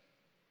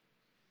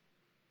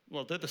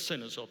 well, they're the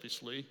sinners,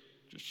 obviously,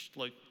 just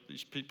like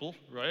these people,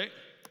 right?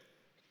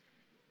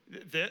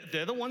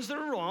 They're the ones that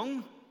are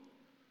wrong,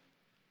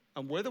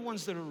 and we're the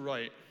ones that are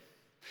right.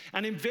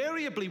 And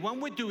invariably,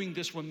 when we're doing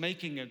this, we're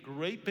making a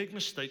great big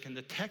mistake, and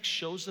the text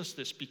shows us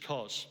this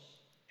because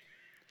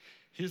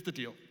here's the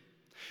deal.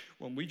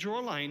 When we draw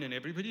a line and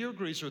everybody who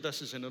agrees with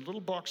us is in a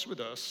little box with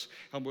us,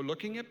 and we're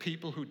looking at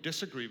people who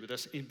disagree with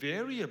us,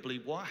 invariably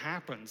what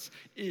happens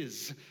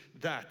is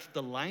that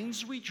the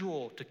lines we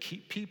draw to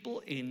keep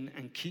people in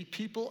and keep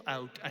people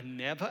out are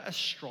never as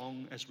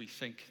strong as we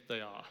think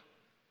they are.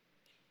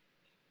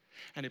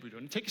 And if we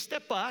don't take a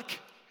step back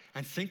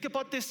and think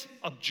about this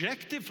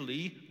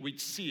objectively,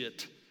 we'd see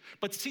it.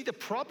 But see, the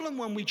problem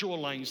when we draw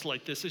lines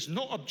like this is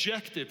not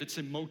objective, it's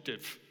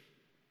emotive.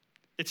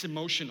 It's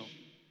emotional.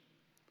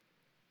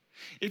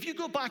 If you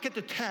go back at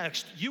the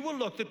text, you will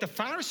look that the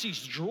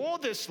Pharisees draw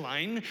this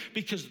line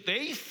because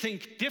they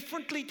think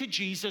differently to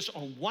Jesus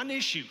on one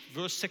issue,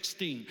 verse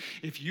 16.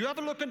 If you have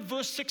a look at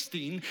verse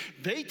 16,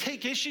 they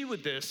take issue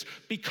with this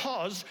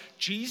because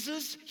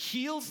Jesus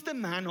heals the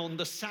man on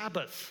the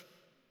Sabbath.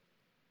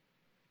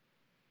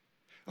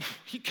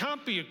 He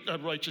can't be a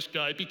righteous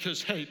guy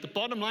because, hey, the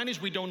bottom line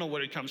is we don't know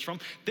where he comes from.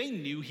 They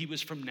knew he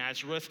was from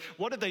Nazareth.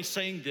 What are they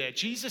saying there?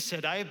 Jesus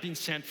said, I have been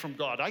sent from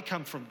God. I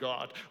come from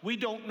God. We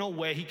don't know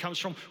where he comes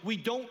from. We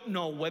don't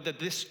know whether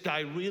this guy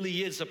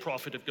really is a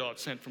prophet of God,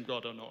 sent from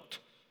God or not.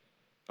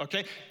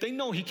 Okay? They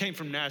know he came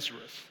from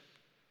Nazareth.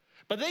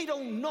 But they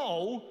don't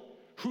know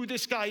who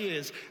this guy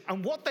is.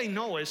 And what they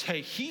know is,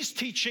 hey, he's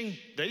teaching,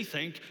 they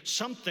think,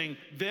 something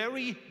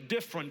very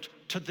different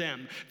to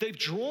them. They've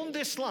drawn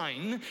this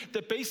line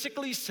that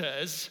basically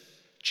says,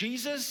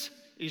 Jesus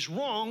is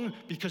wrong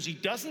because he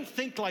doesn't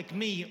think like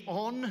me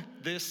on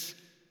this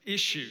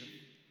issue.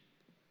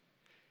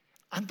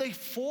 And they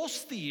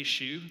force the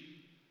issue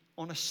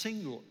on a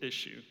single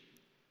issue.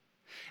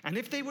 And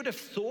if they would have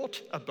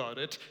thought about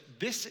it,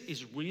 this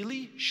is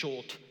really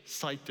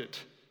short-sighted.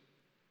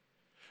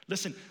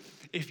 Listen,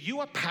 if you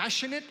are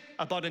passionate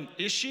about an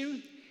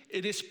issue,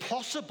 it is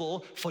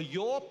possible for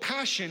your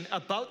passion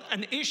about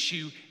an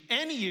issue,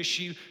 any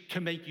issue,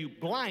 to make you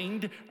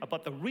blind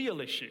about the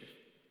real issue.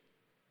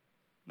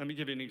 Let me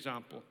give you an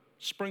example.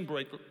 Spring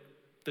break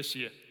this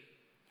year.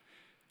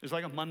 It's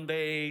like a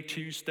Monday,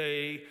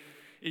 Tuesday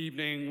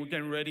evening. We're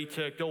getting ready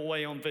to go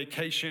away on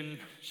vacation.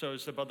 So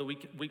it's about the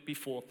week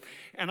before.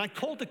 And I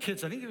called the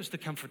kids, I think it was to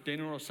come for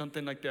dinner or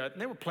something like that.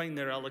 And they were playing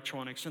their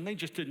electronics and they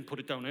just didn't put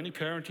it down. Any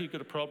parent who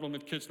got a problem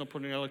with kids not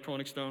putting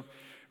electronics down,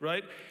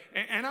 right?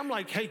 And I'm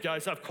like, hey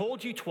guys, I've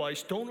called you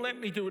twice. Don't let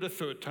me do it a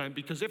third time,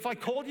 because if I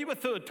call you a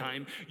third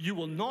time, you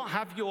will not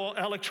have your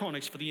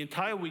electronics for the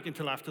entire week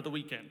until after the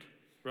weekend,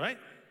 right?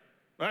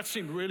 That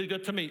seemed really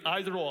good to me.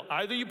 Either or.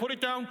 Either you put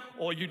it down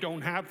or you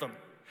don't have them.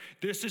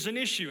 This is an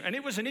issue. And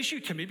it was an issue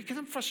to me because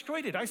I'm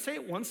frustrated. I say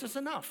it once is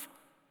enough,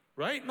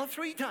 right? Not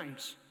 3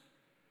 times.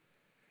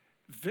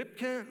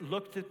 Vipke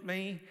looked at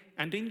me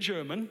and in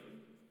German,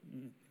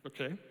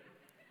 okay,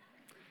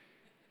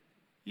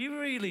 you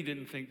really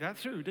didn't think that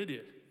through, did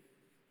you?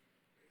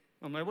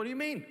 I'm like, what do you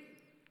mean?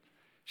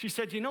 She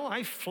said, you know,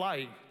 I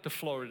fly to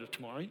Florida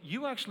tomorrow.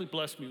 You actually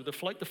blessed me with a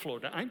flight to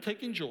Florida. I'm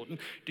taking Jordan.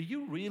 Do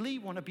you really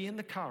want to be in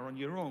the car on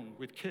your own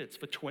with kids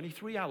for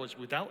 23 hours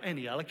without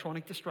any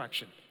electronic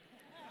distraction?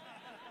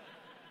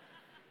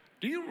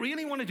 Do you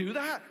really want to do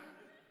that?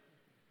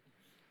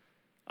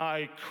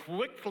 I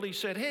quickly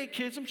said, hey,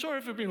 kids, I'm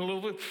sorry for being a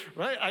little bit,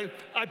 right?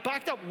 I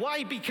backed up.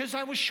 Why? Because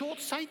I was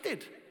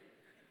short-sighted.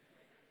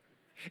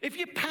 If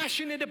you're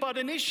passionate about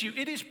an issue,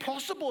 it is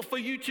possible for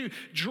you to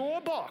draw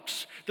a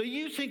box that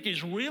you think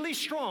is really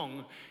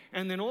strong,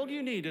 and then all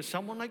you need is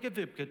someone like a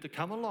Vipke to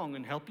come along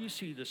and help you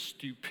see the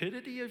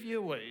stupidity of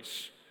your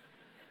ways.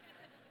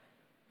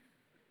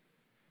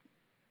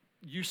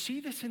 You see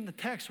this in the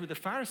text with the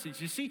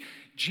Pharisees. You see,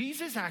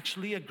 Jesus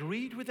actually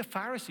agreed with the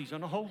Pharisees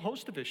on a whole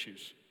host of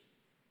issues.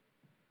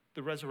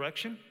 The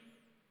resurrection.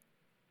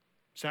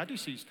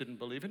 Sadducees didn't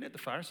believe in it. The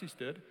Pharisees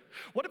did.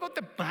 What about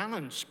the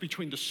balance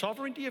between the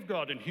sovereignty of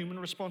God and human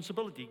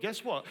responsibility?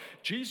 Guess what?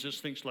 Jesus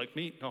thinks like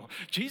me. No,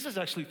 Jesus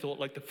actually thought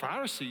like the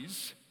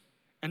Pharisees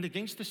and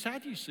against the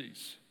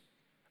Sadducees.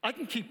 I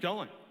can keep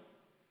going.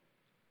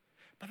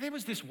 But there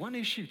was this one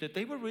issue that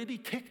they were really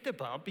ticked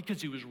about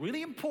because it was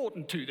really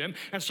important to them.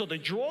 And so they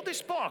draw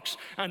this box,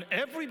 and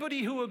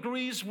everybody who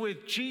agrees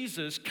with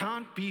Jesus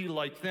can't be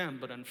like them.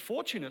 But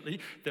unfortunately,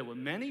 there were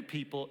many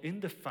people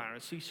in the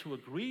Pharisees who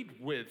agreed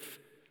with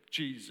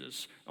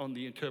Jesus on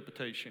the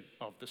interpretation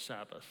of the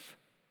Sabbath.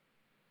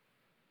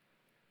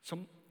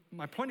 So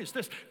My point is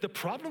this: the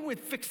problem with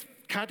fixed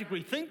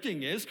category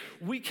thinking is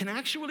we can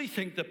actually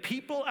think that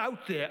people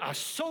out there are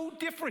so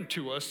different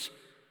to us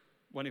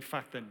when in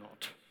fact they're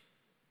not.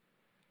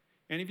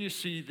 Any of you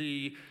see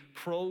the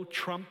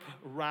pro-Trump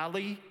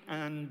rally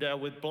and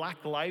with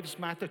Black Lives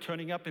Matter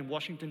turning up in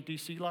Washington,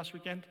 D.C. last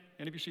weekend?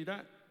 Any of you see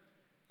that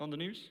on the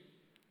news?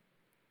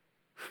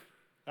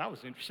 That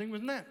was interesting,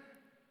 wasn't it?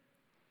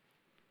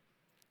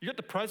 You got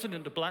the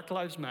president of Black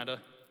Lives Matter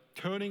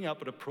turning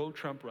up at a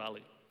pro-Trump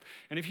rally.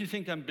 And if you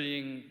think I'm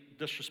being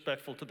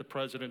disrespectful to the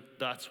president,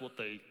 that's what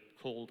they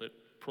called it,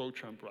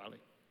 pro-Trump rally.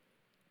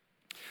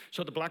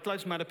 So the Black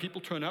Lives Matter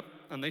people turn up,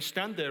 and they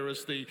stand there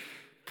as the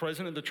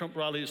president of the Trump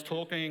rally is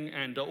talking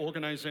and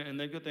organizing, and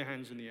they've got their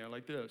hands in the air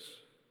like this.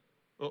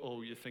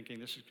 Uh-oh, you're thinking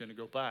this is going to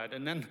go bad.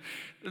 And then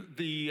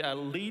the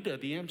leader,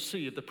 the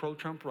MC of the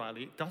pro-Trump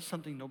rally, does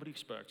something nobody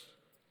expects.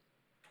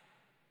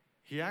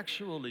 He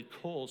actually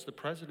calls the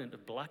president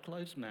of Black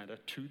Lives Matter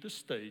to the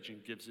stage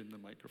and gives him the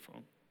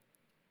microphone.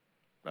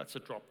 That's a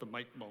drop the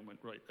mic moment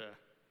right there.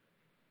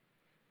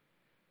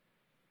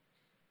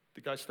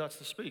 The guy starts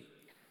to speak.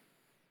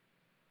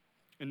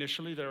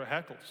 Initially, there are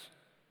heckles.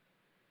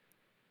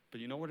 But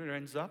you know what it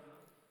ends up?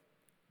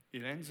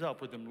 It ends up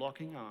with them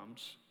locking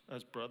arms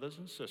as brothers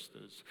and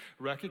sisters,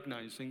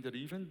 recognizing that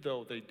even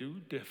though they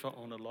do differ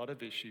on a lot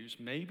of issues,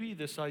 maybe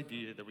this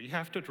idea that we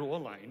have to draw a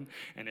line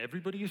and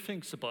everybody who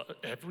thinks about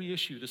every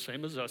issue the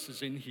same as us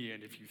is in here,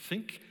 and if you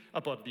think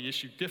about the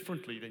issue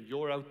differently, then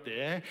you're out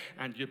there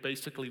and you're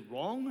basically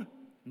wrong.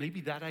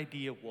 Maybe that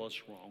idea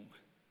was wrong.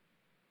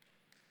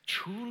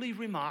 Truly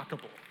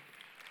remarkable.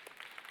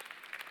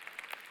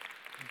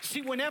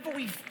 See, whenever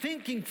we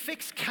think in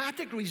fixed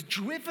categories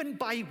driven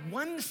by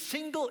one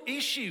single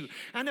issue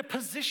and a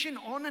position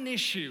on an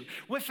issue,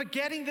 we're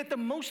forgetting that the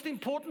most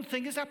important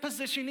thing is our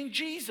position in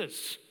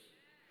Jesus.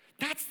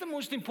 That's the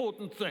most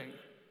important thing.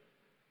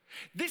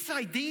 This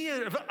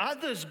idea of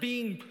others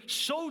being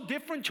so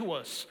different to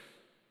us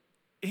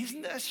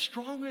isn't as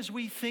strong as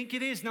we think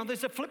it is. Now,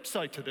 there's a flip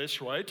side to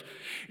this, right?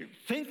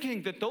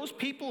 Thinking that those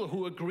people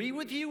who agree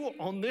with you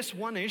on this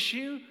one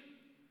issue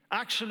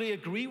actually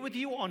agree with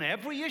you on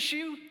every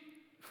issue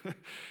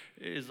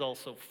is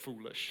also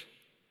foolish.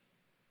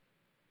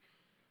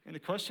 And the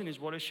question is,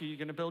 what issue are you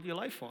going to build your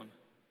life on?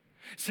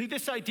 See,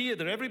 this idea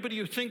that everybody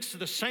who thinks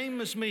the same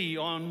as me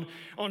on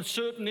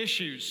certain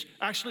issues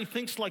actually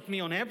thinks like me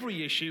on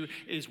every issue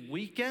is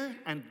weaker,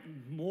 and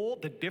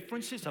the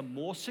differences are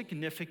more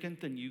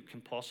significant than you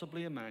can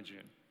possibly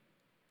imagine.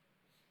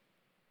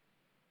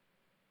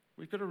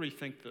 We've got to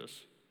rethink this.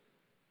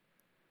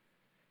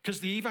 Because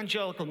the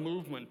evangelical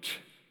movement,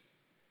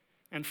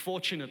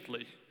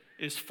 unfortunately,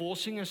 is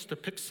forcing us to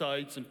pick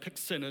sides and pick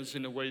sinners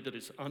in a way that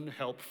is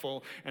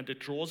unhelpful, and it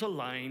draws a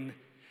line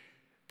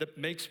that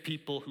makes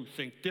people who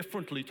think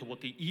differently to what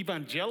the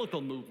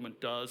evangelical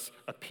movement does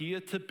appear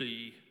to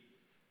be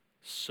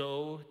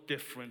so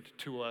different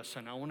to us.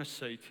 And I want to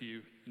say to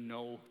you,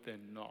 no, they're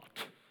not.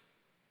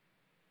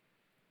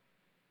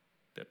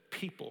 They're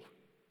people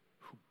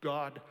who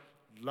God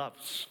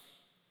loves.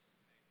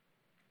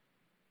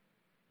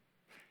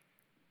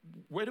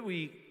 Where do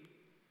we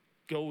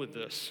go with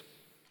this?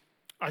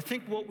 I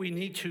think what we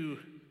need to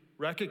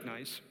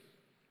recognize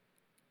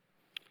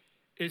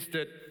is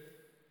that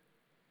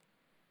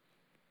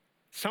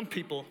some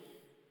people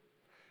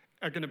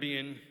are going to be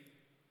in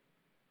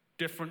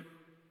different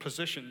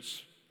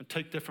positions and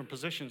take different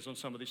positions on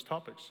some of these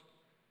topics.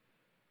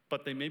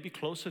 But they may be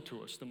closer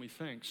to us than we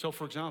think. So,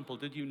 for example,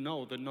 did you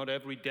know that not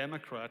every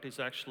Democrat is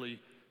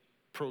actually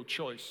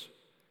pro-choice?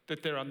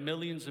 That there are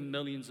millions and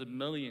millions and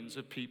millions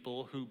of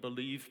people who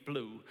believe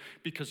blue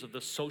because of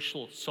the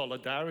social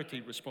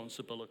solidarity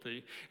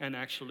responsibility and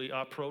actually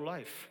are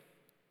pro-life.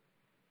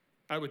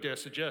 I would dare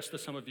suggest that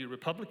some of you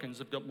Republicans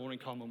have got more in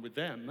common with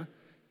them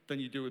than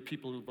you do with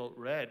people who vote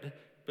red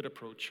but are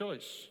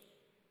pro-choice.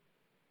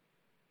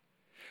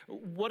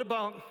 What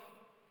about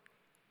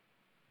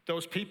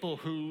those people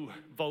who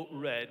vote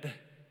red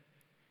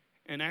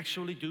and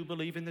actually do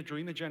believe in the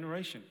dreamer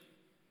generation?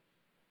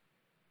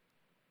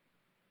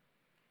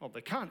 Well,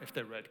 they can't if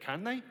they're red,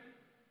 can they?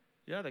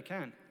 Yeah, they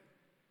can.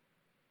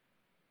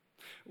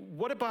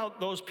 What about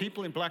those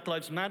people in Black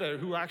Lives Matter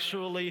who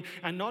actually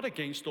are not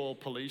against all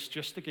police,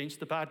 just against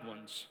the bad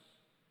ones?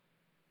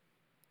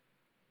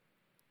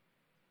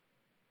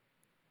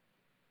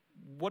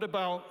 What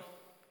about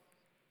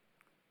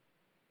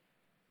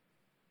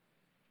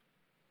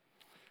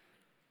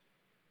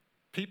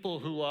people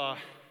who are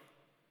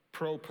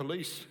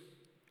pro-police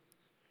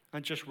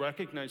and just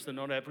recognize that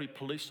not every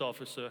police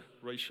officer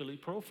racially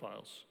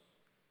profiles?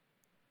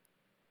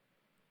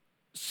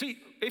 See,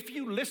 if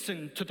you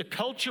listen to the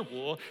culture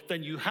war,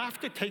 then you have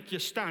to take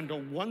your stand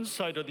on one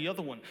side or the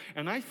other one.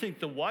 And I think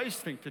the wise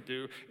thing to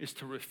do is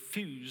to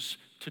refuse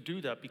to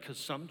do that, because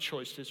some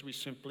choices we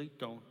simply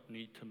don't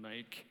need to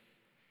make.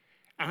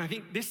 And I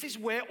think this is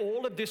where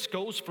all of this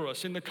goes for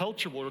us in the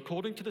culture war,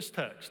 according to this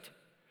text.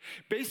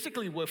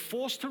 Basically, we're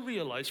forced to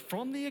realize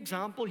from the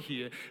example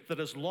here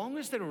that as long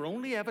as there are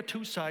only ever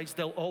two sides,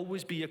 there'll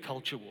always be a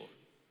culture war.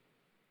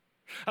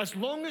 As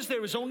long as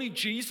there is only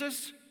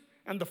Jesus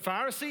and the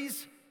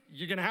Pharisees,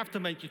 you're going to have to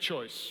make your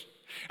choice.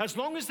 As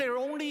long as there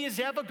only is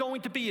ever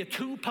going to be a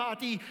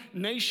two-party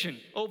nation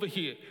over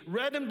here,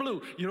 red and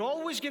blue, you're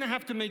always going to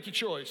have to make your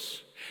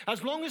choice.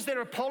 As long as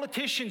there are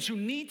politicians who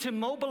need to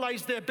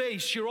mobilize their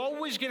base, you're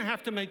always going to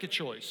have to make a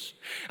choice.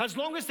 As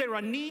long as there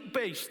are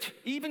need-based,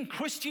 even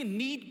Christian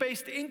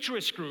need-based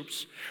interest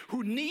groups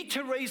who need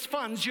to raise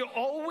funds, you're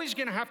always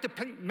going to have to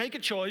make a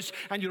choice,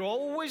 and you're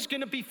always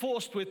going to be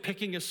forced with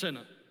picking a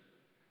sinner.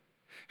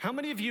 How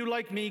many of you,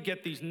 like me,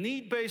 get these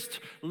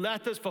need-based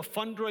letters for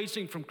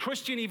fundraising from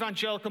Christian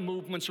evangelical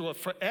movements who are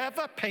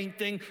forever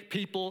painting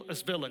people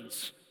as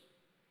villains?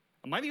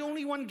 Am I the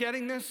only one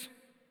getting this?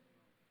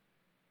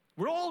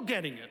 We're all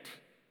getting it.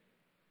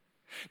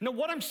 Now,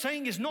 what I'm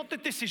saying is not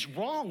that this is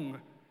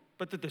wrong,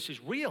 but that this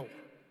is real.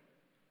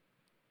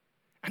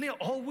 And it'll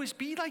always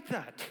be like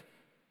that.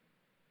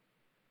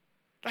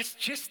 That's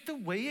just the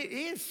way it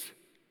is.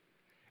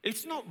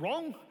 It's not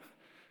wrong.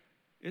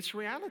 It's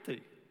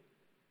reality.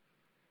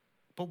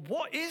 But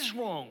what is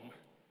wrong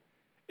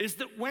is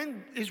that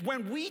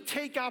when we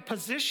take our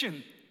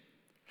position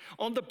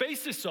on the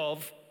basis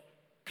of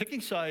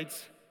picking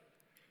sides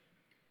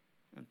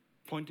and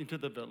pointing to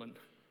the villain.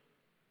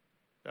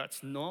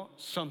 That's not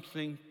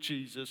something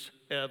Jesus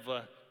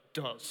ever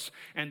does.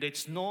 And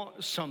it's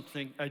not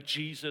something a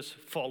Jesus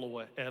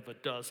follower ever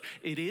does.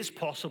 It is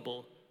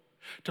possible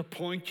to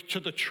point to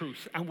the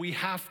truth, and we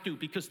have to,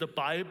 because the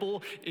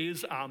Bible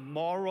is our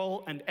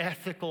moral and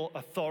ethical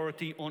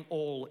authority on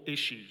all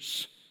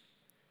issues.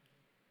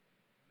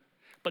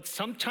 But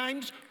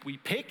sometimes we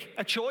pick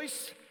a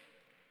choice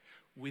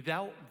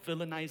without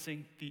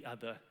villainizing the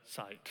other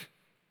side.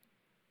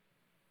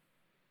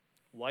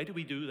 Why do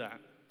we do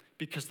that?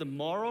 Because the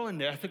moral and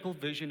ethical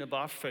vision of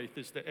our faith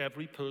is that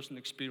every person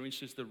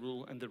experiences the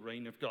rule and the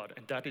reign of God,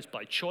 and that is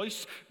by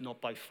choice, not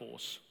by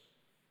force.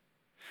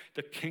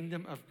 The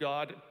kingdom of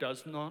God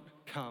does not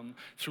come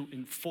through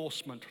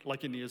enforcement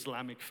like in the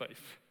Islamic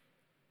faith.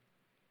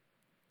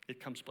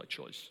 It comes by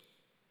choice.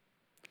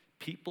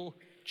 People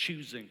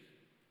choosing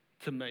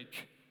to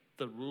make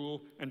the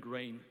rule and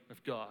reign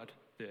of God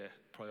their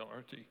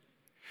priority.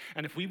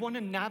 And if we want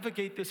to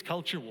navigate this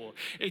culture war,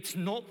 it's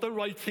not the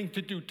right thing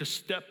to do to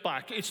step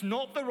back. It's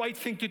not the right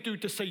thing to do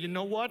to say, you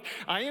know what?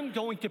 I am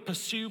going to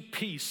pursue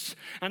peace,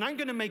 and I'm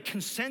going to make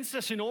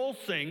consensus in all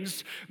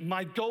things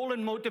my goal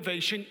and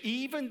motivation,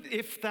 even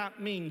if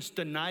that means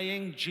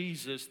denying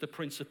Jesus, the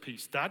Prince of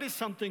Peace. That is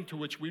something to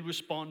which we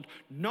respond,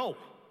 no,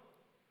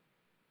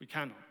 we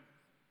cannot.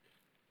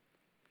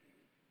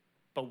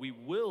 But we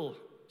will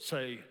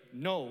say,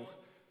 no,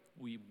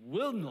 we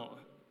will not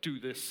do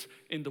this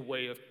in the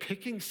way of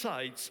picking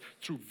sides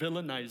through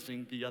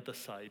villainizing the other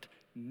side.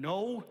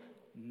 No,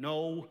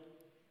 no,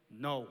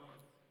 no.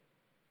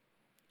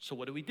 So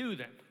what do we do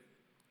then?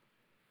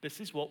 This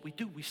is what we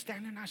do. We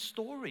stand in our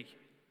story.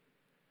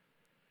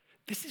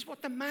 This is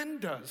what the man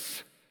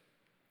does.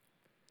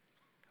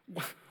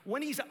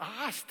 When he's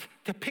asked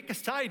to pick a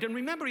side, and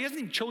remember, he hasn't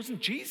even chosen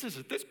Jesus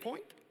at this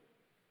point.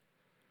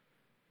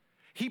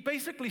 He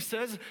basically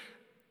says,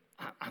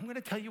 I'm going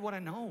to tell you what I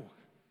know.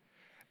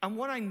 And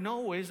what I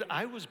know is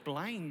I was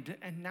blind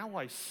and now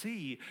I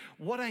see.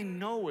 What I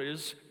know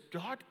is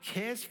God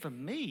cares for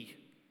me.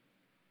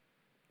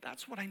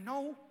 That's what I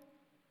know.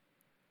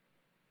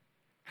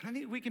 And I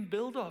think we can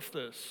build off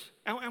this.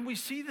 And we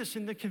see this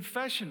in the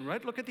confession,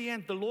 right? Look at the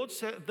end. The Lord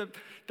said,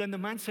 then the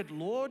man said,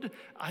 Lord,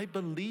 I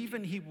believe,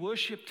 and he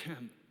worshiped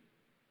him.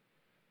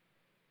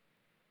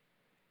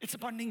 It's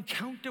about an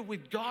encounter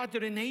with God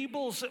that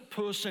enables a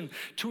person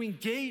to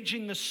engage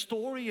in the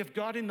story of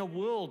God in the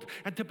world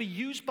and to be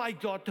used by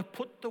God to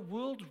put the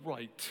world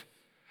right.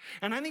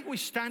 And I think we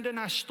stand in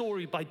our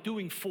story by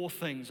doing 4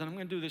 things, and I'm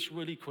going to do this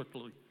really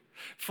quickly.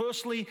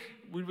 Firstly,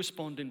 we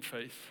respond in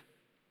faith.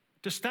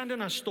 To stand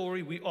in our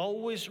story, we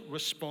always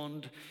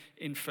respond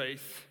in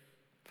faith.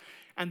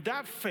 And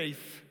that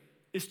faith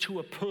is to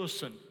a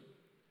person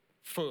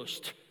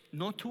first,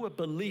 not to a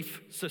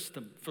belief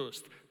system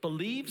first.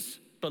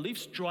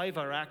 Beliefs drive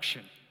our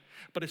action,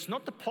 but it's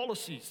not the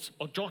policies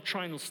or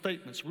doctrinal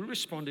statements. We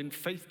respond in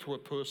faith to a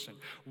person.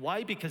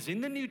 Why? Because in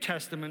the New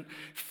Testament,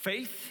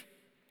 faith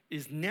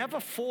is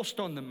never forced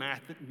on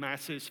the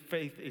masses.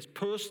 Faith is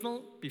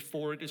personal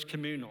before it is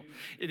communal.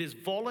 It is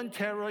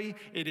voluntary.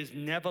 It is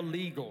never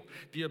legal.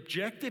 The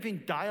objective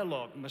in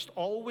dialogue must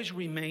always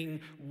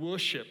remain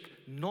worship,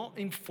 not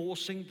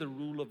enforcing the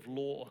rule of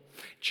law.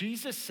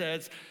 Jesus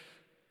says,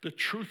 the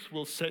truth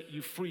will set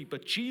you free.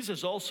 But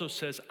Jesus also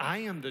says, I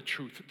am the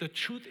truth. The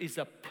truth is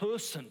a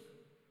person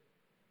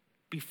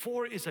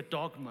before it is a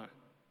dogma.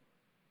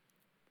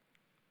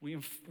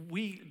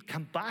 We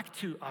come back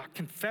to our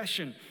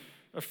confession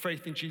of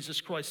faith in Jesus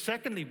Christ.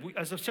 Secondly,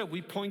 as I've said,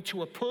 we point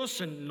to a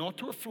person, not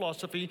to a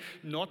philosophy,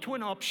 not to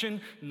an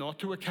option, not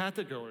to a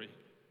category.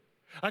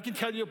 I can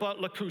tell you about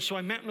Lacoste. So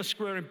I met in the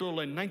square in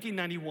Berlin,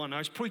 1991. I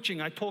was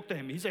preaching. I talked to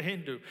him. He's a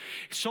Hindu.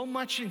 So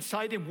much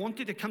inside him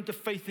wanted to come to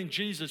faith in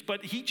Jesus,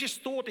 but he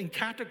just thought in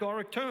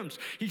categoric terms.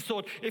 He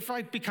thought, if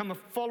I become a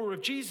follower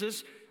of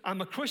Jesus,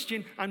 I'm a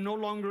Christian, I'm no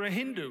longer a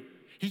Hindu.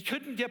 He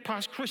couldn't get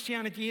past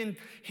Christianity and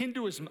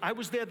Hinduism. I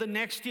was there the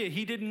next year.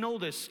 He didn't know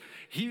this.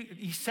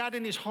 He sat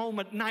in his home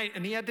at night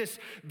and he had this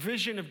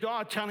vision of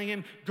God telling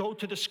him, go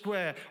to the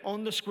square.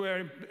 On the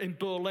square in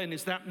Berlin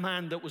is that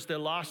man that was there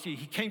last year.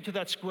 He came to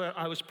that square.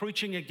 I was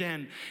preaching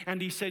again. And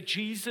he said,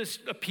 Jesus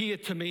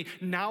appeared to me.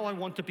 Now I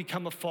want to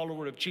become a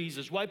follower of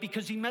Jesus. Why?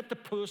 Because he met the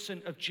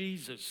person of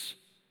Jesus.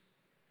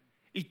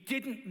 He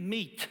didn't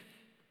meet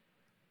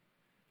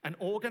an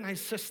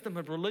organized system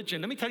of religion.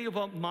 Let me tell you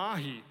about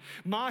Mahi.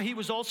 Mahi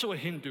was also a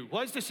Hindu.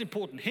 Why is this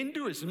important?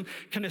 Hinduism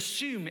can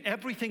assume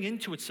everything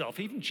into itself,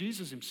 even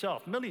Jesus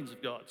himself, millions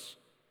of gods.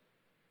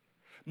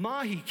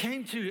 Mahi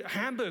came to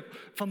Hamburg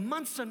for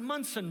months and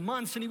months and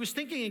months, and he was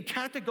thinking in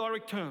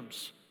categoric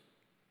terms.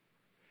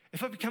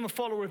 If I become a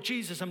follower of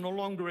Jesus, I'm no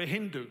longer a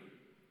Hindu.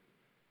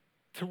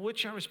 To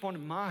which I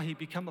responded, Mahi,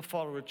 become a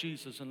follower of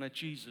Jesus and let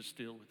Jesus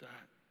deal with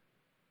that.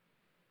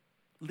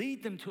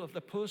 Lead them to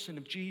the person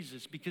of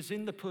Jesus, because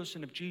in the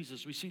person of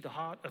Jesus, we see the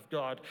heart of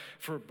God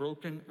for a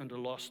broken and a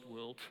lost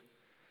world.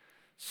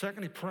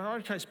 Secondly,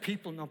 prioritize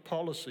people, not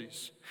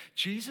policies.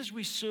 Jesus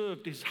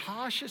reserved his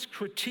harshest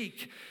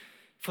critique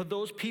for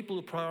those people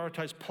who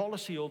prioritize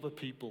policy over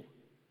people.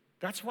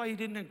 That's why he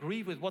didn't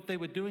agree with what they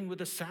were doing with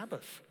the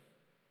Sabbath.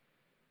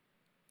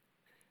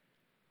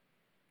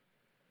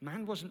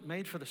 Man wasn't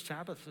made for the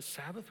Sabbath. The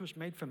Sabbath was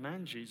made for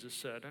man, Jesus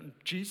said. And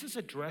Jesus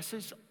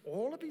addresses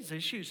all of these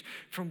issues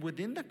from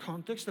within the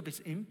context of his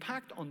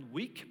impact on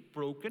weak,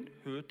 broken,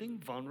 hurting,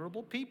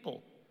 vulnerable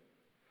people.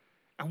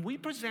 And we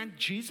present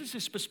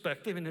Jesus'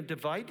 perspective in a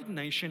divided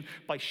nation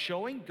by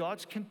showing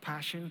God's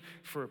compassion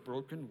for a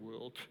broken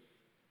world.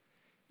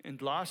 And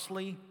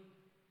lastly,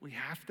 we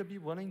have to be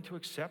willing to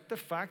accept the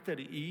fact that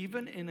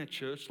even in a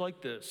church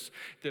like this,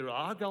 there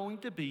are going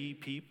to be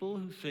people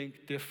who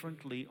think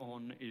differently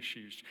on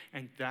issues,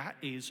 and that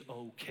is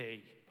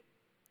okay.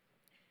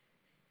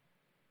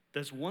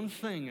 There's one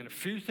thing and a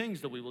few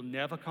things that we will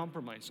never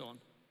compromise on,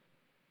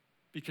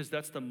 because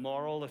that's the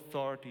moral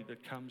authority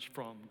that comes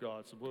from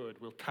God's word.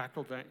 We'll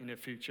tackle that in a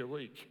future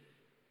week.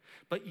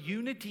 But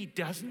unity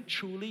doesn't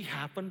truly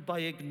happen by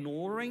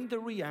ignoring the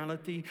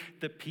reality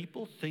that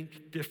people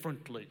think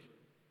differently.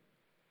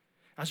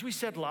 As we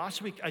said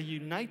last week, a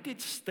United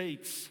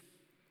States,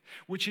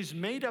 which is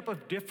made up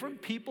of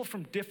different people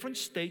from different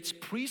states,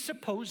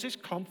 presupposes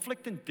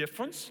conflict and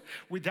difference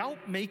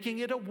without making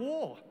it a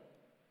war.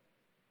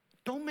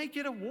 Don't make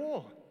it a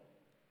war.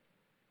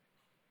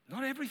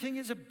 Not everything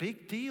is a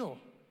big deal.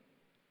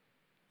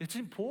 It's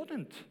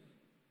important,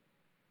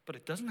 but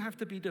it doesn't have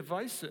to be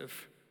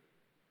divisive.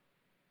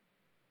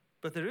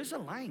 But there is a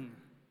line.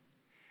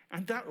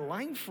 And that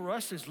line for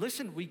us is,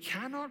 listen, we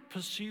cannot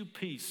pursue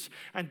peace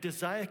and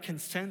desire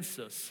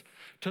consensus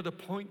to the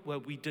point where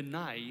we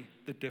deny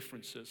the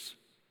differences.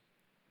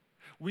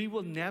 We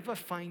will never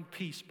find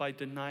peace by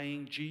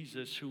denying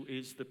Jesus, who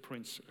is the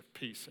Prince of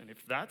Peace. And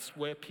if that's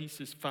where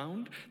peace is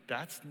found,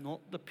 that's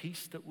not the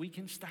peace that we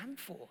can stand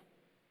for.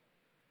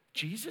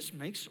 Jesus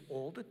makes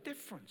all the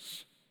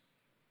difference.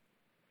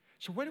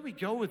 So where do we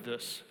go with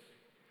this?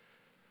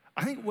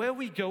 I think where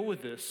we go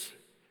with this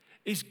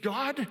is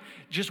God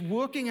just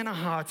working in our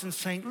hearts and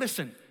saying,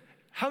 listen,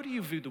 how do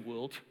you view the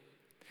world?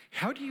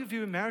 How do you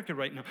view America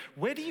right now?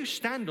 Where do you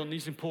stand on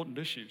these important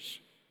issues?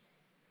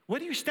 Where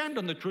do you stand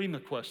on the dreamer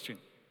question?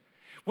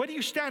 Where do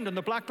you stand on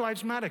the Black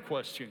Lives Matter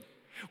question?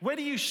 Where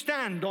do you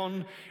stand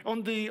on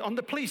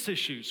the police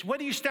issues? Where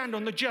do you stand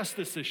on the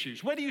justice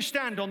issues? Where do you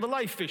stand on the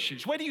life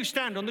issues? Where do you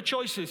stand on the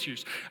choice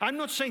issues? I'm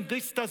not saying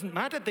this doesn't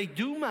matter. They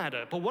do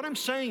matter. But what I'm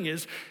saying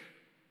is,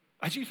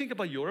 as you think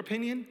about your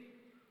opinion,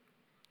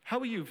 how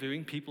are you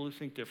viewing people who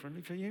think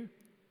differently from you?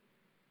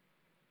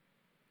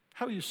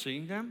 How are you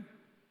seeing them?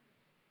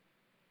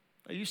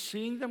 Are you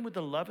seeing them with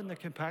the love and the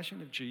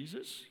compassion of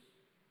Jesus?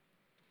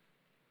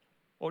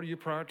 Or are you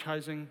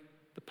prioritizing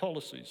the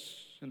policies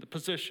and the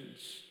positions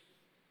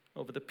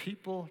over the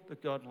people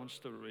that God wants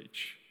to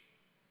reach?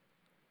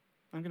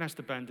 I'm going to ask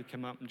the band to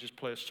come up and just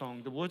play a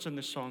song. The words in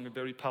this song are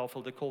very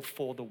powerful. They're called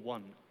For the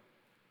One.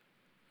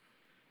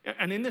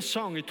 And in this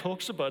song, it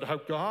talks about how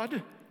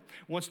God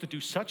wants to do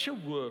such a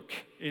work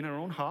in our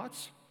own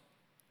hearts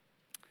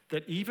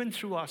that even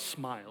through our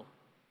smile,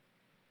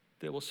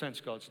 they will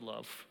sense God's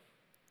love.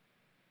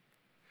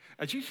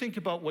 As you think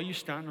about where you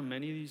stand on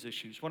many of these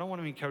issues, what I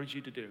want to encourage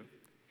you to do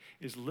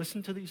is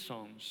listen to these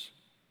songs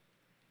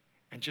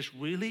and just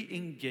really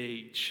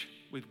engage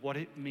with what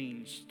it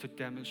means to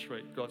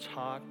demonstrate God's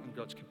heart and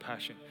God's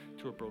compassion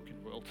to a broken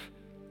world.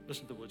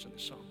 Listen to the words in the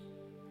song.